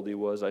know how old he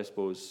was. I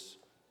suppose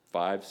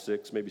 5,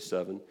 6, maybe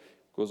 7.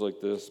 Goes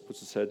like this, puts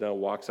his head down,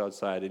 walks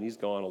outside, and he's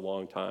gone a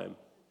long time.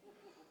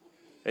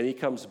 And he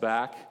comes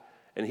back,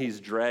 and he's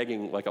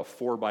dragging like a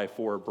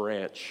 4x4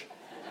 branch.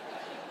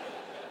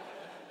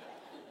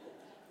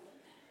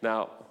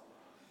 Now,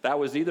 that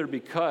was either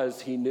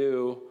because he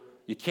knew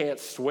you can't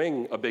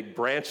swing a big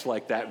branch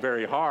like that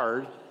very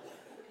hard,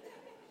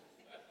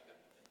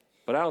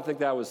 but I don't think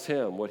that was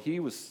him. When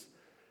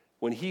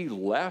he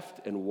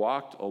left and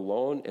walked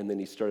alone, and then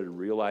he started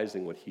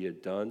realizing what he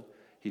had done,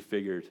 he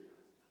figured,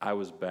 I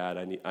was bad.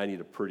 I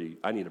need a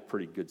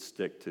pretty good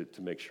stick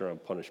to make sure I'm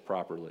punished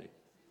properly.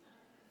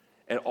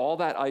 And all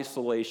that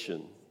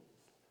isolation,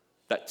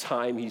 that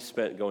time he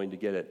spent going to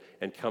get it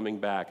and coming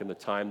back, and the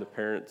time the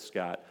parents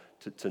got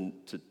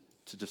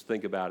to just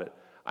think about it.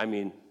 I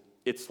mean,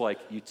 it's like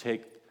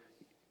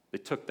they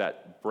took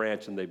that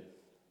branch and they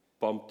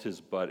bumped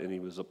his butt, and he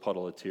was a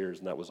puddle of tears,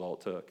 and that was all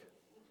it took.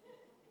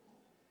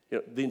 You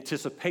know, the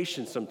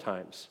anticipation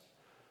sometimes.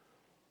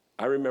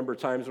 I remember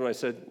times when I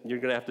said, you're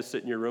going to have to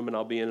sit in your room and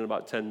I'll be in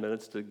about 10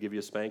 minutes to give you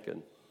a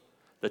spanking.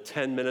 The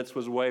 10 minutes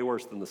was way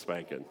worse than the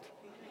spanking.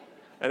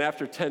 And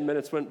after 10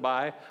 minutes went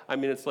by, I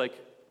mean, it's like,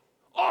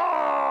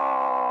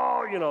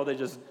 oh, you know, they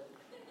just...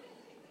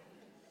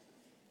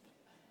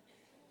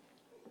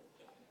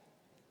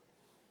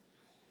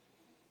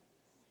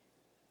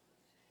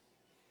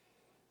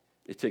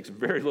 It takes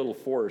very little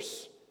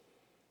force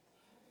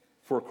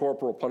for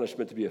corporal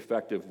punishment to be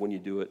effective when you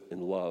do it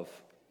in love.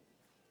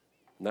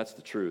 And that's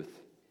the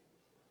truth.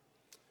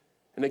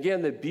 And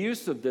again, the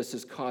abuse of this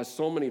has caused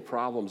so many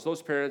problems.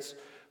 Those parents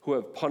who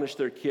have punished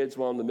their kids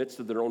while in the midst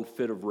of their own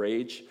fit of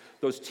rage,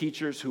 those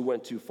teachers who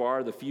went too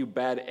far, the few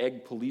bad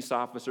egg police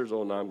officers,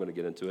 oh, now I'm going to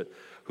get into it,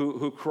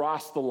 who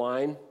crossed the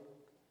line.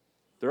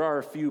 There are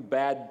a few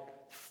bad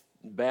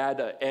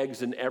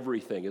eggs in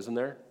everything, isn't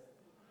there?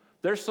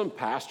 There's some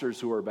pastors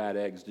who are bad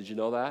eggs. Did you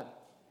know that?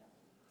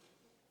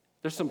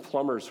 There's some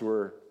plumbers who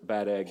are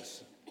bad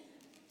eggs.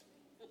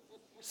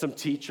 Some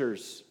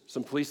teachers,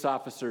 some police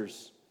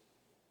officers,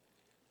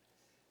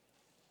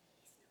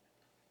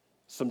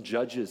 some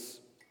judges.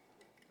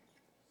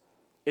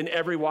 In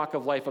every walk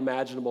of life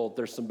imaginable,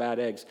 there's some bad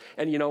eggs.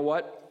 And you know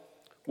what?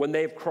 When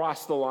they've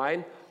crossed the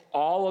line,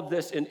 all of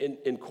this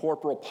in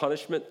corporal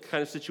punishment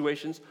kind of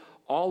situations,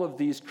 all of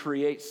these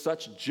create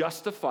such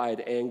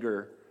justified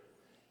anger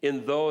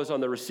in those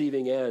on the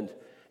receiving end.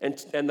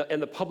 And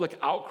the public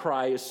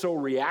outcry is so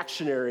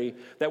reactionary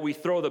that we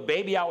throw the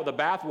baby out with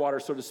the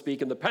bathwater, so to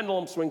speak, and the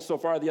pendulum swings so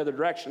far the other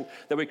direction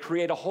that we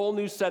create a whole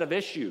new set of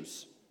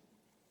issues.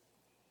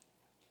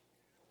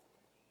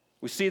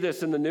 We see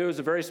this in the news,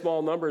 a very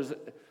small numbers,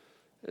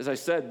 as I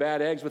said,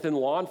 bad eggs within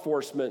law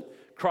enforcement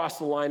crossed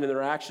the line in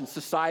their actions.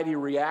 Society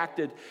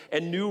reacted,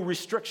 and new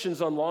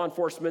restrictions on law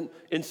enforcement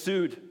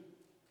ensued.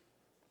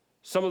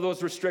 Some of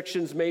those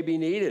restrictions may be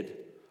needed.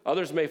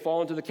 Others may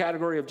fall into the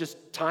category of just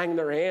tying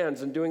their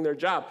hands and doing their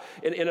job.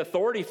 An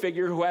authority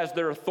figure who has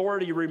their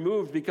authority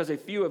removed because a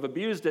few have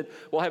abused it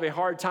will have a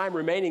hard time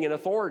remaining in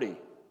authority.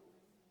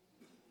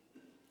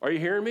 Are you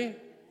hearing me?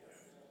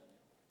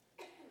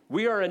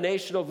 We are a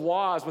nation of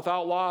laws.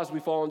 Without laws, we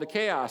fall into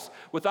chaos.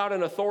 Without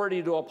an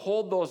authority to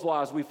uphold those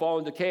laws, we fall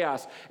into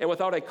chaos. And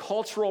without a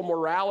cultural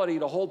morality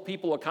to hold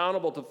people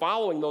accountable to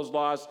following those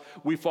laws,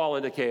 we fall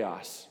into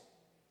chaos.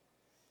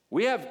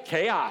 We have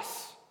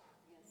chaos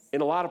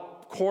in a lot of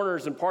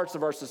corners and parts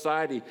of our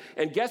society.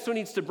 And guess who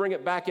needs to bring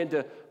it back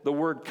into the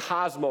word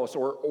cosmos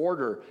or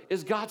order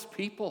is God's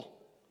people.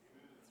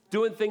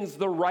 Doing things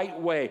the right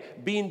way,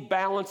 being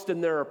balanced in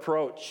their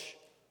approach.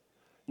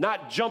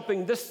 Not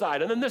jumping this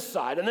side and then this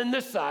side and then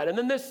this side and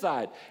then this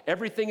side.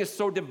 Everything is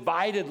so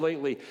divided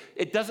lately.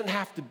 It doesn't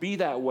have to be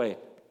that way.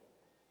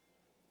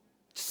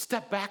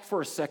 Step back for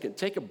a second,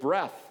 take a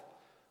breath,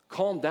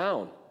 calm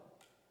down.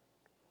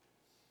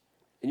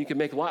 And you can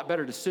make a lot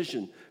better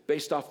decision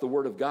based off the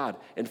Word of God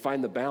and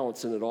find the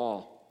balance in it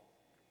all.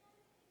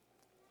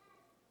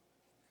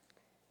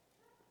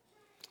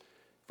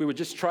 If we would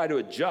just try to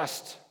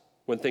adjust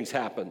when things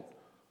happen,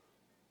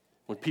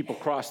 when people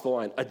cross the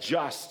line,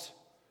 adjust.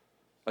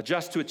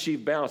 adjust to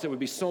achieve balance. It would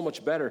be so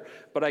much better.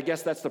 But I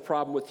guess that's the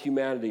problem with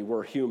humanity.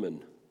 We're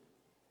human.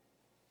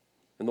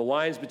 And the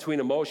lines between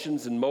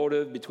emotions and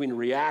motive, between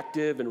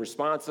reactive and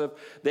responsive,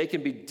 they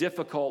can be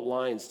difficult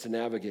lines to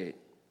navigate.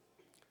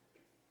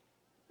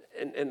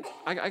 And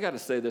I got to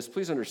say this,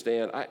 please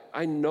understand,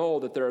 I know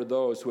that there are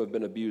those who have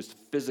been abused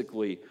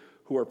physically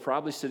who are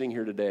probably sitting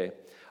here today.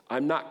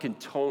 I'm not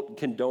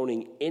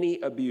condoning any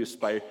abuse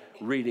by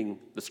reading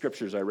the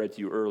scriptures I read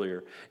to you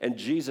earlier. And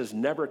Jesus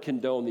never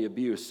condoned the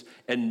abuse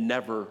and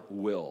never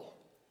will.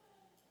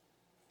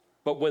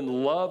 But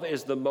when love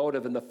is the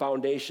motive and the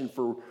foundation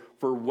for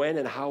when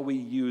and how we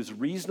use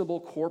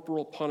reasonable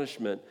corporal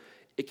punishment,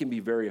 it can be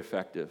very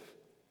effective.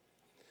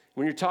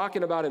 When you're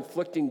talking about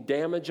inflicting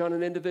damage on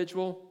an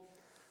individual,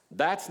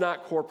 that's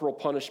not corporal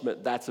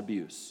punishment, that's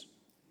abuse.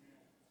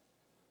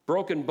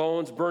 Broken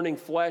bones, burning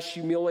flesh,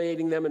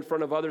 humiliating them in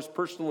front of others,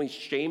 personally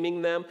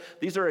shaming them.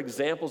 These are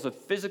examples of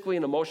physically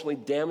and emotionally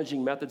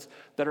damaging methods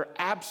that are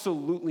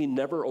absolutely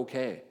never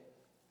okay.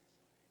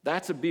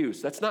 That's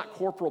abuse. That's not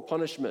corporal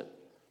punishment.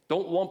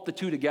 Don't lump the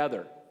two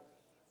together.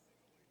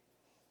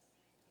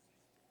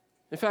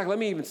 In fact, let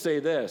me even say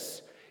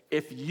this.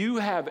 If you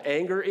have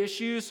anger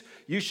issues,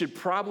 you should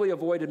probably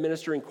avoid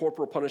administering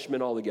corporal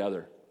punishment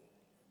altogether.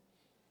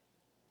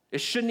 It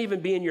shouldn't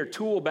even be in your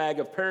tool bag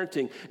of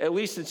parenting, at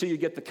least until you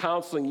get the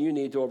counseling you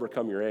need to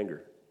overcome your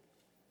anger.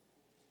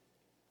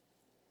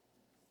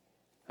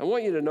 I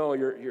want you to know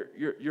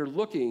you're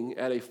looking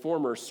at a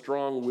former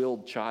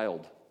strong-willed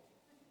child.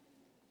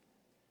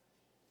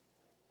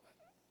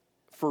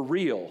 For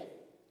real.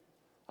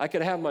 I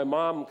could have my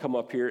mom come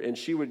up here and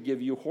she would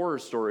give you horror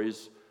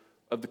stories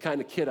of the kind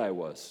of kid I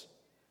was.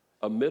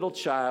 A middle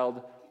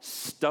child,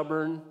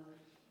 stubborn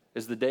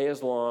as the day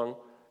is long,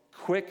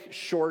 quick,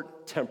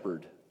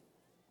 short-tempered.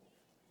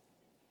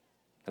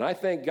 And I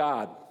thank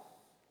God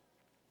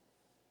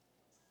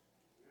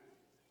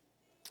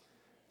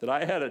that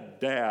I had a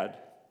dad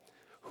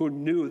who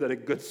knew that a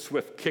good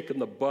swift kick in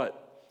the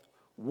butt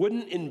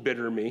wouldn't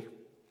embitter me.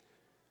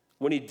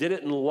 When he did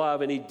it in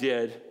love, and he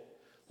did,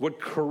 would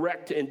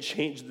correct and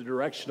change the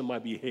direction of my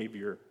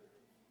behavior.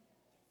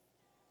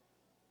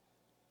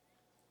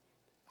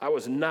 I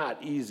was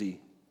not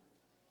easy.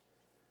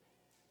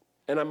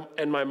 And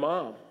my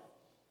mom,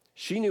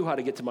 she knew how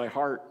to get to my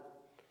heart.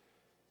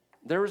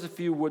 There was a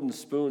few wooden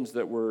spoons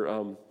that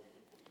were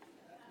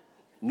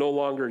no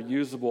longer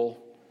usable.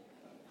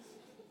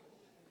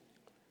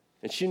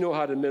 And she knew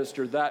how to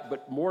administer that,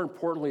 but more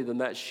importantly than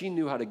that, she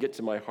knew how to get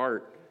to my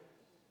heart.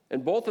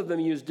 And both of them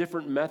used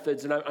different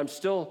methods, and I'm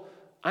still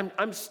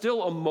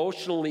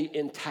emotionally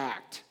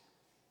intact.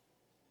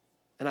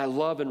 And I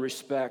love and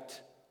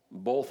respect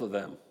both of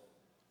them.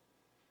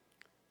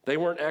 They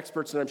weren't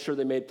experts, and I'm sure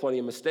they made plenty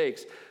of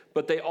mistakes,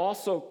 but they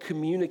also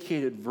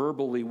communicated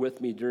verbally with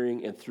me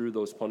during and through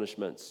those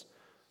punishments,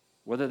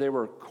 whether they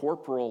were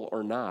corporal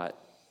or not.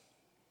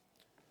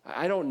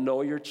 I don't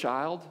know your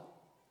child.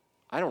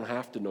 I don't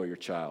have to know your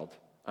child.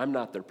 I'm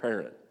not their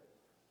parent.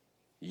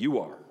 You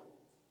are.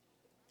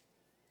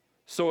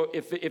 So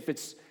if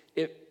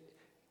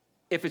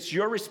it's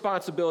your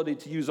responsibility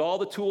to use all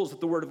the tools that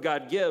the Word of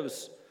God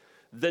gives,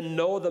 then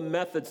know the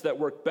methods that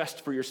work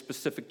best for your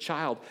specific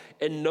child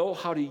and know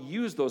how to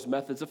use those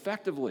methods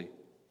effectively.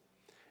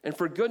 And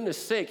for goodness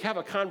sake, have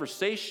a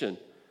conversation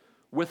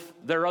with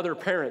their other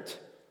parent,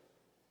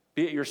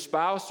 be it your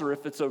spouse or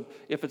if it's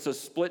a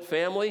split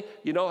family,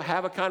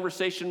 have a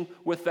conversation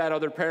with that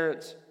other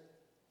parent.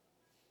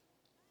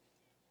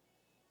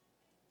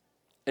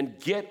 And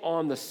get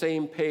on the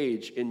same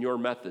page in your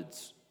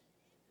methods.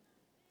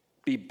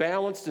 Be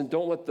balanced and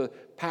don't let the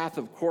path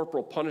of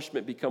corporal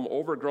punishment become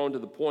overgrown to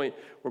the point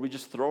where we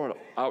just throw it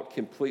out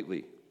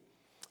completely.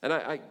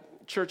 And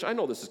church, I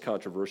know this is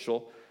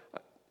controversial,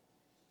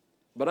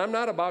 but I'm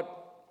not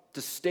about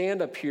to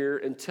stand up here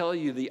and tell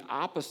you the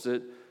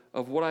opposite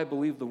of what I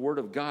believe the Word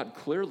of God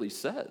clearly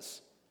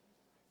says.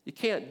 You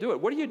can't do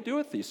it. What do you do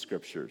with these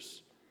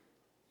scriptures?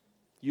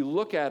 You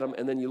look at them,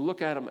 and then you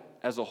look at them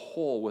as a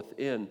whole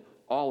within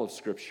all of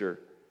Scripture,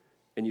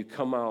 and you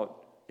come out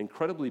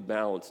incredibly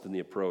balanced in the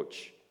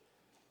approach.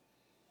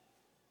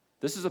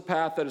 This is a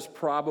path that is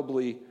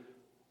probably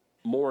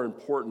more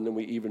important than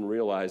we even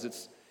realize.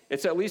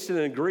 It's at least an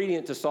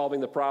ingredient to solving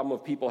the problem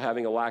of people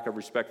having a lack of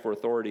respect for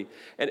authority.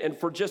 And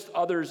for just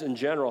others in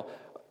general,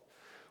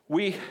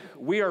 we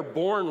are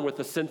born with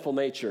a sinful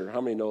nature.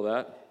 How many know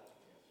that?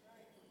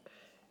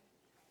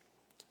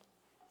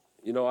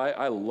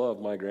 I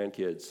love my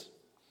grandkids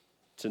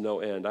to no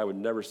end. I would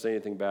never say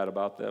anything bad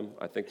about them.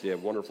 I think they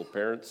have wonderful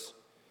parents.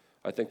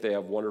 I think they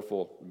have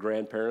wonderful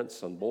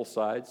grandparents on both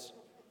sides.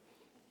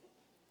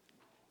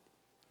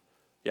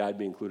 Yeah, I'd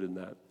be included in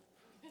that.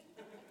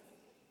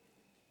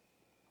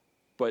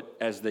 But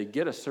as they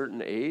get a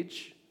certain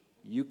age,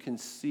 you can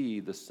see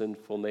the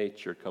sinful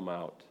nature come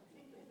out.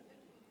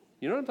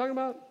 You know what I'm talking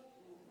about?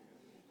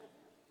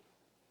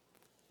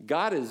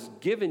 God has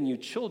given you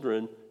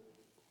children,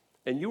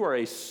 and you are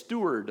a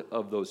steward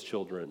of those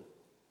children.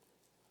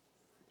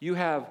 You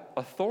have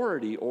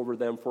authority over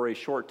them for a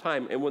short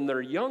time. And when they're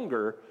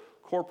younger,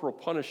 corporal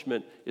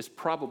punishment is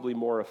probably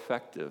more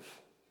effective.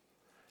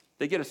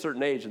 They get a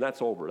certain age and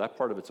that's over. That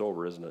part of it's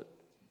over, isn't it?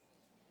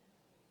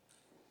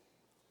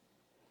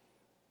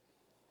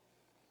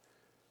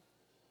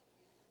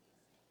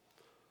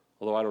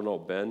 Although I don't know,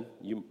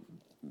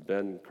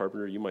 Ben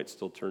Carpenter, you might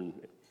still turn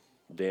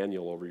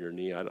Daniel over your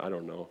knee. I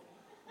don't know.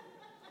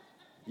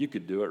 You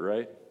could do it,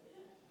 right?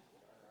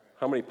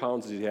 How many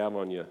pounds does he have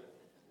on you?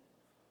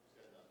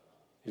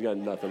 He's got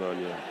nothing on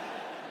you.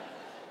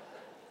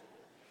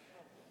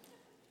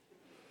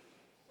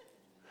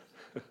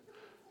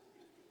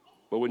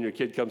 But when your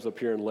kid comes up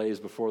here and lays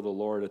before the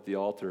Lord at the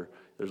altar,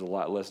 there's a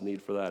lot less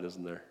need for that,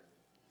 isn't there?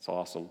 It's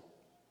awesome.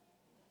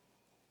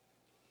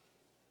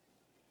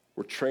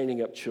 We're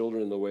training up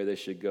children in the way they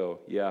should go.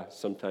 Yeah,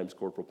 sometimes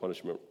corporal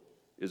punishment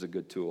is a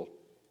good tool.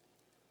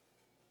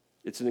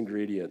 It's an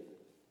ingredient.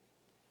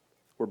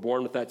 We're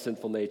born with that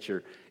sinful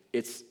nature.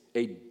 It's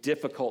a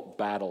difficult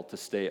battle to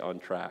stay on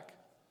track.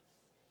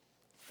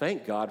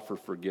 Thank God for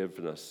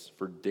forgiveness,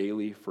 for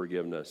daily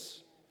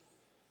forgiveness.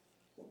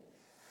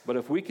 But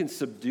if we can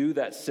subdue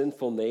that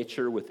sinful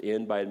nature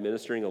within by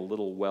administering a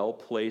little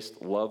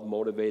well-placed,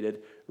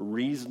 love-motivated,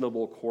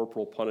 reasonable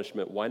corporal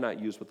punishment, why not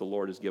use what the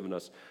Lord has given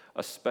us,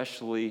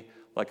 especially,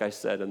 like I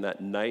said, in that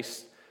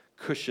nice,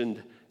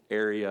 cushioned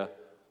area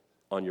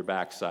on your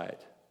backside?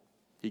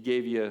 He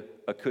gave you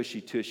a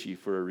cushy-tushy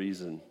for a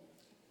reason.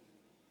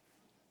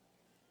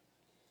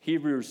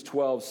 Hebrews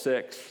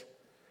 12:6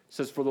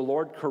 says, "For the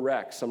Lord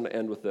corrects," I'm going to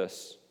end with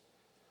this,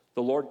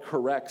 "the Lord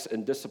corrects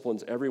and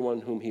disciplines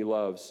everyone whom he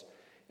loves,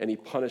 and he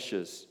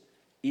punishes,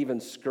 even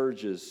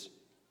scourges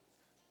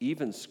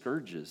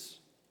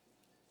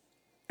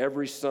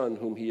every son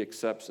whom he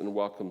accepts and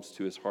welcomes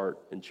to his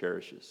heart and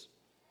cherishes."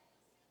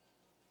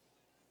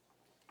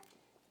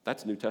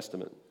 That's New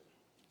Testament.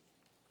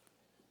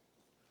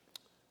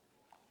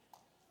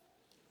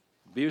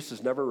 Abuse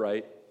is never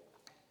right.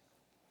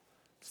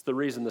 It's the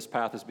reason this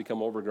path has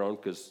become overgrown,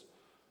 because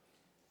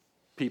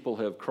people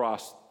have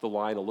crossed the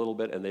line a little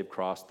bit, and they've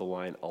crossed the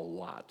line a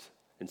lot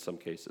in some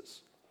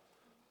cases.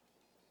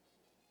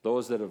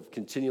 Those that have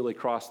continually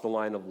crossed the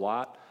line a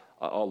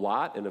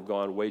lot and have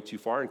gone way too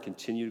far and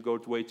continue to go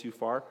way too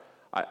far,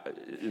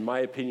 in my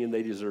opinion,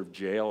 they deserve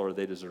jail or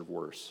they deserve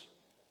worse.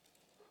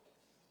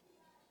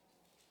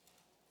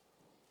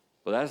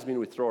 But that doesn't mean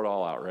we throw it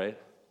all out, right?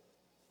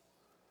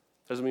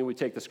 Doesn't mean we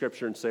take the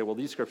scripture and say, well,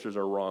 these scriptures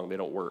are wrong, they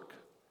don't work.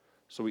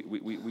 So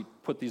we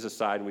put these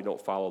aside and we don't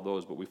follow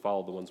those, but we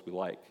follow the ones we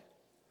like.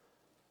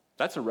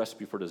 That's a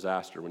recipe for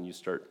disaster when you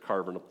start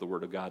carving up the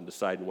Word of God and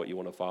deciding what you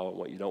want to follow and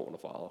what you don't want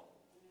to follow.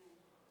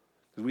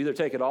 Because we either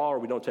take it all or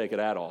we don't take it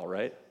at all,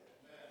 right?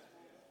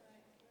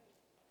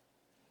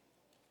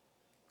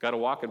 Got to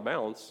walk in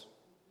balance.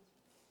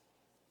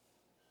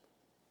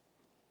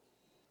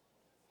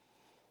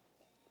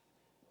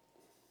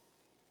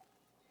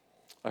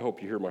 I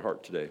hope you hear my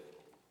heart today.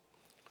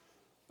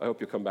 I hope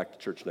you'll come back to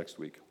church next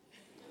week.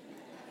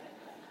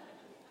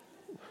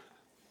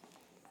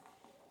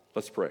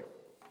 Let's pray.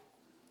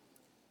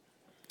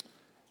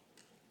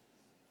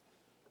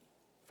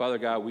 Father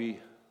God, we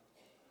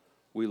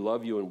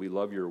love you and we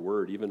love your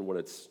word, even when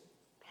it's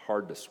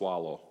hard to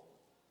swallow,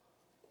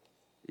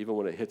 even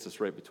when it hits us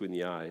right between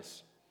the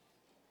eyes.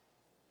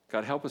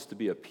 God, help us to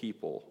be a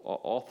people.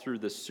 All through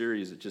this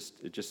series, it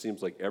just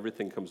seems like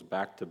everything comes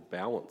back to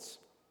balance,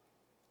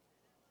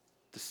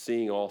 to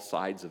seeing all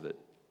sides of it,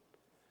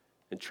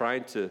 and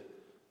trying to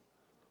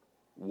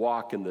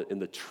walk in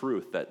the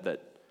truth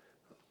that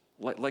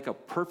like a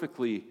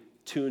perfectly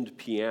tuned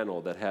piano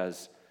that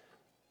has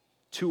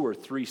 2 or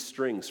 3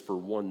 strings for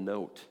one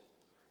note,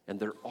 and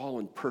they're all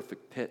in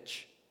perfect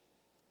pitch.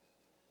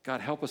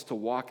 God, help us to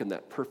walk in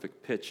that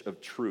perfect pitch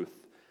of truth,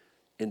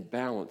 in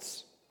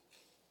balance,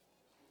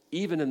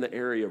 even in the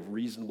area of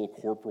reasonable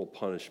corporal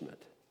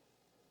punishment.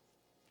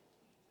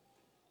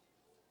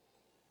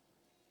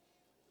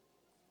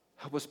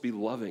 Help us be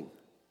loving.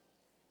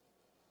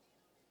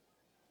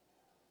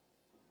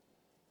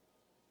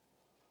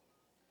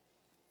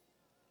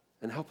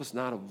 And help us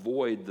not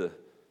avoid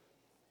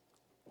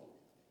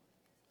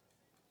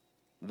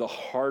the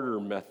harder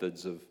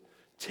methods of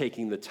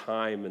taking the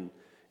time and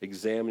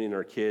examining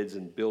our kids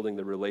and building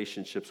the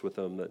relationships with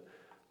them. That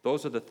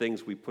those are the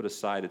things we put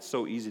aside. It's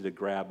so easy to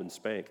grab and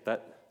spank.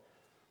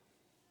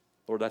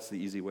 Lord, that's the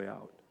easy way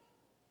out.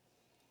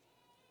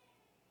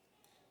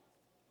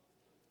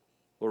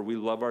 Lord, we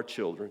love our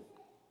children,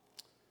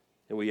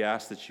 and we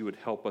ask that you would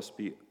help us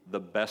be the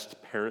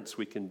best parents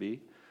we can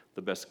be,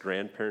 the best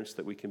grandparents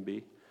that we can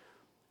be,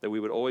 that we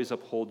would always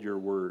uphold your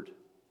word.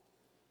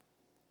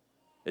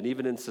 And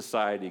even in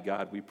society,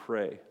 God, we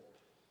pray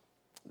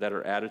that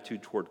our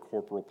attitude toward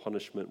corporal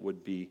punishment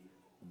would be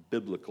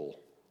biblical,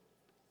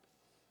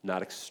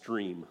 not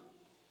extreme.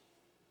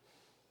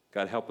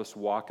 God, help us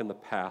walk in the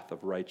path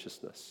of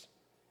righteousness.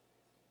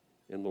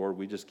 And Lord,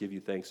 we just give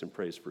you thanks and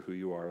praise for who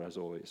you are, as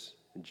always.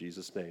 In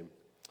Jesus' name,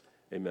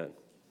 amen.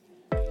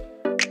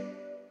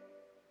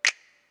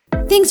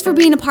 Thanks for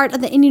being a part of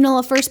the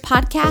Indianola First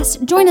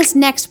podcast. Join us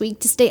next week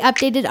to stay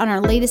updated on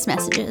our latest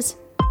messages.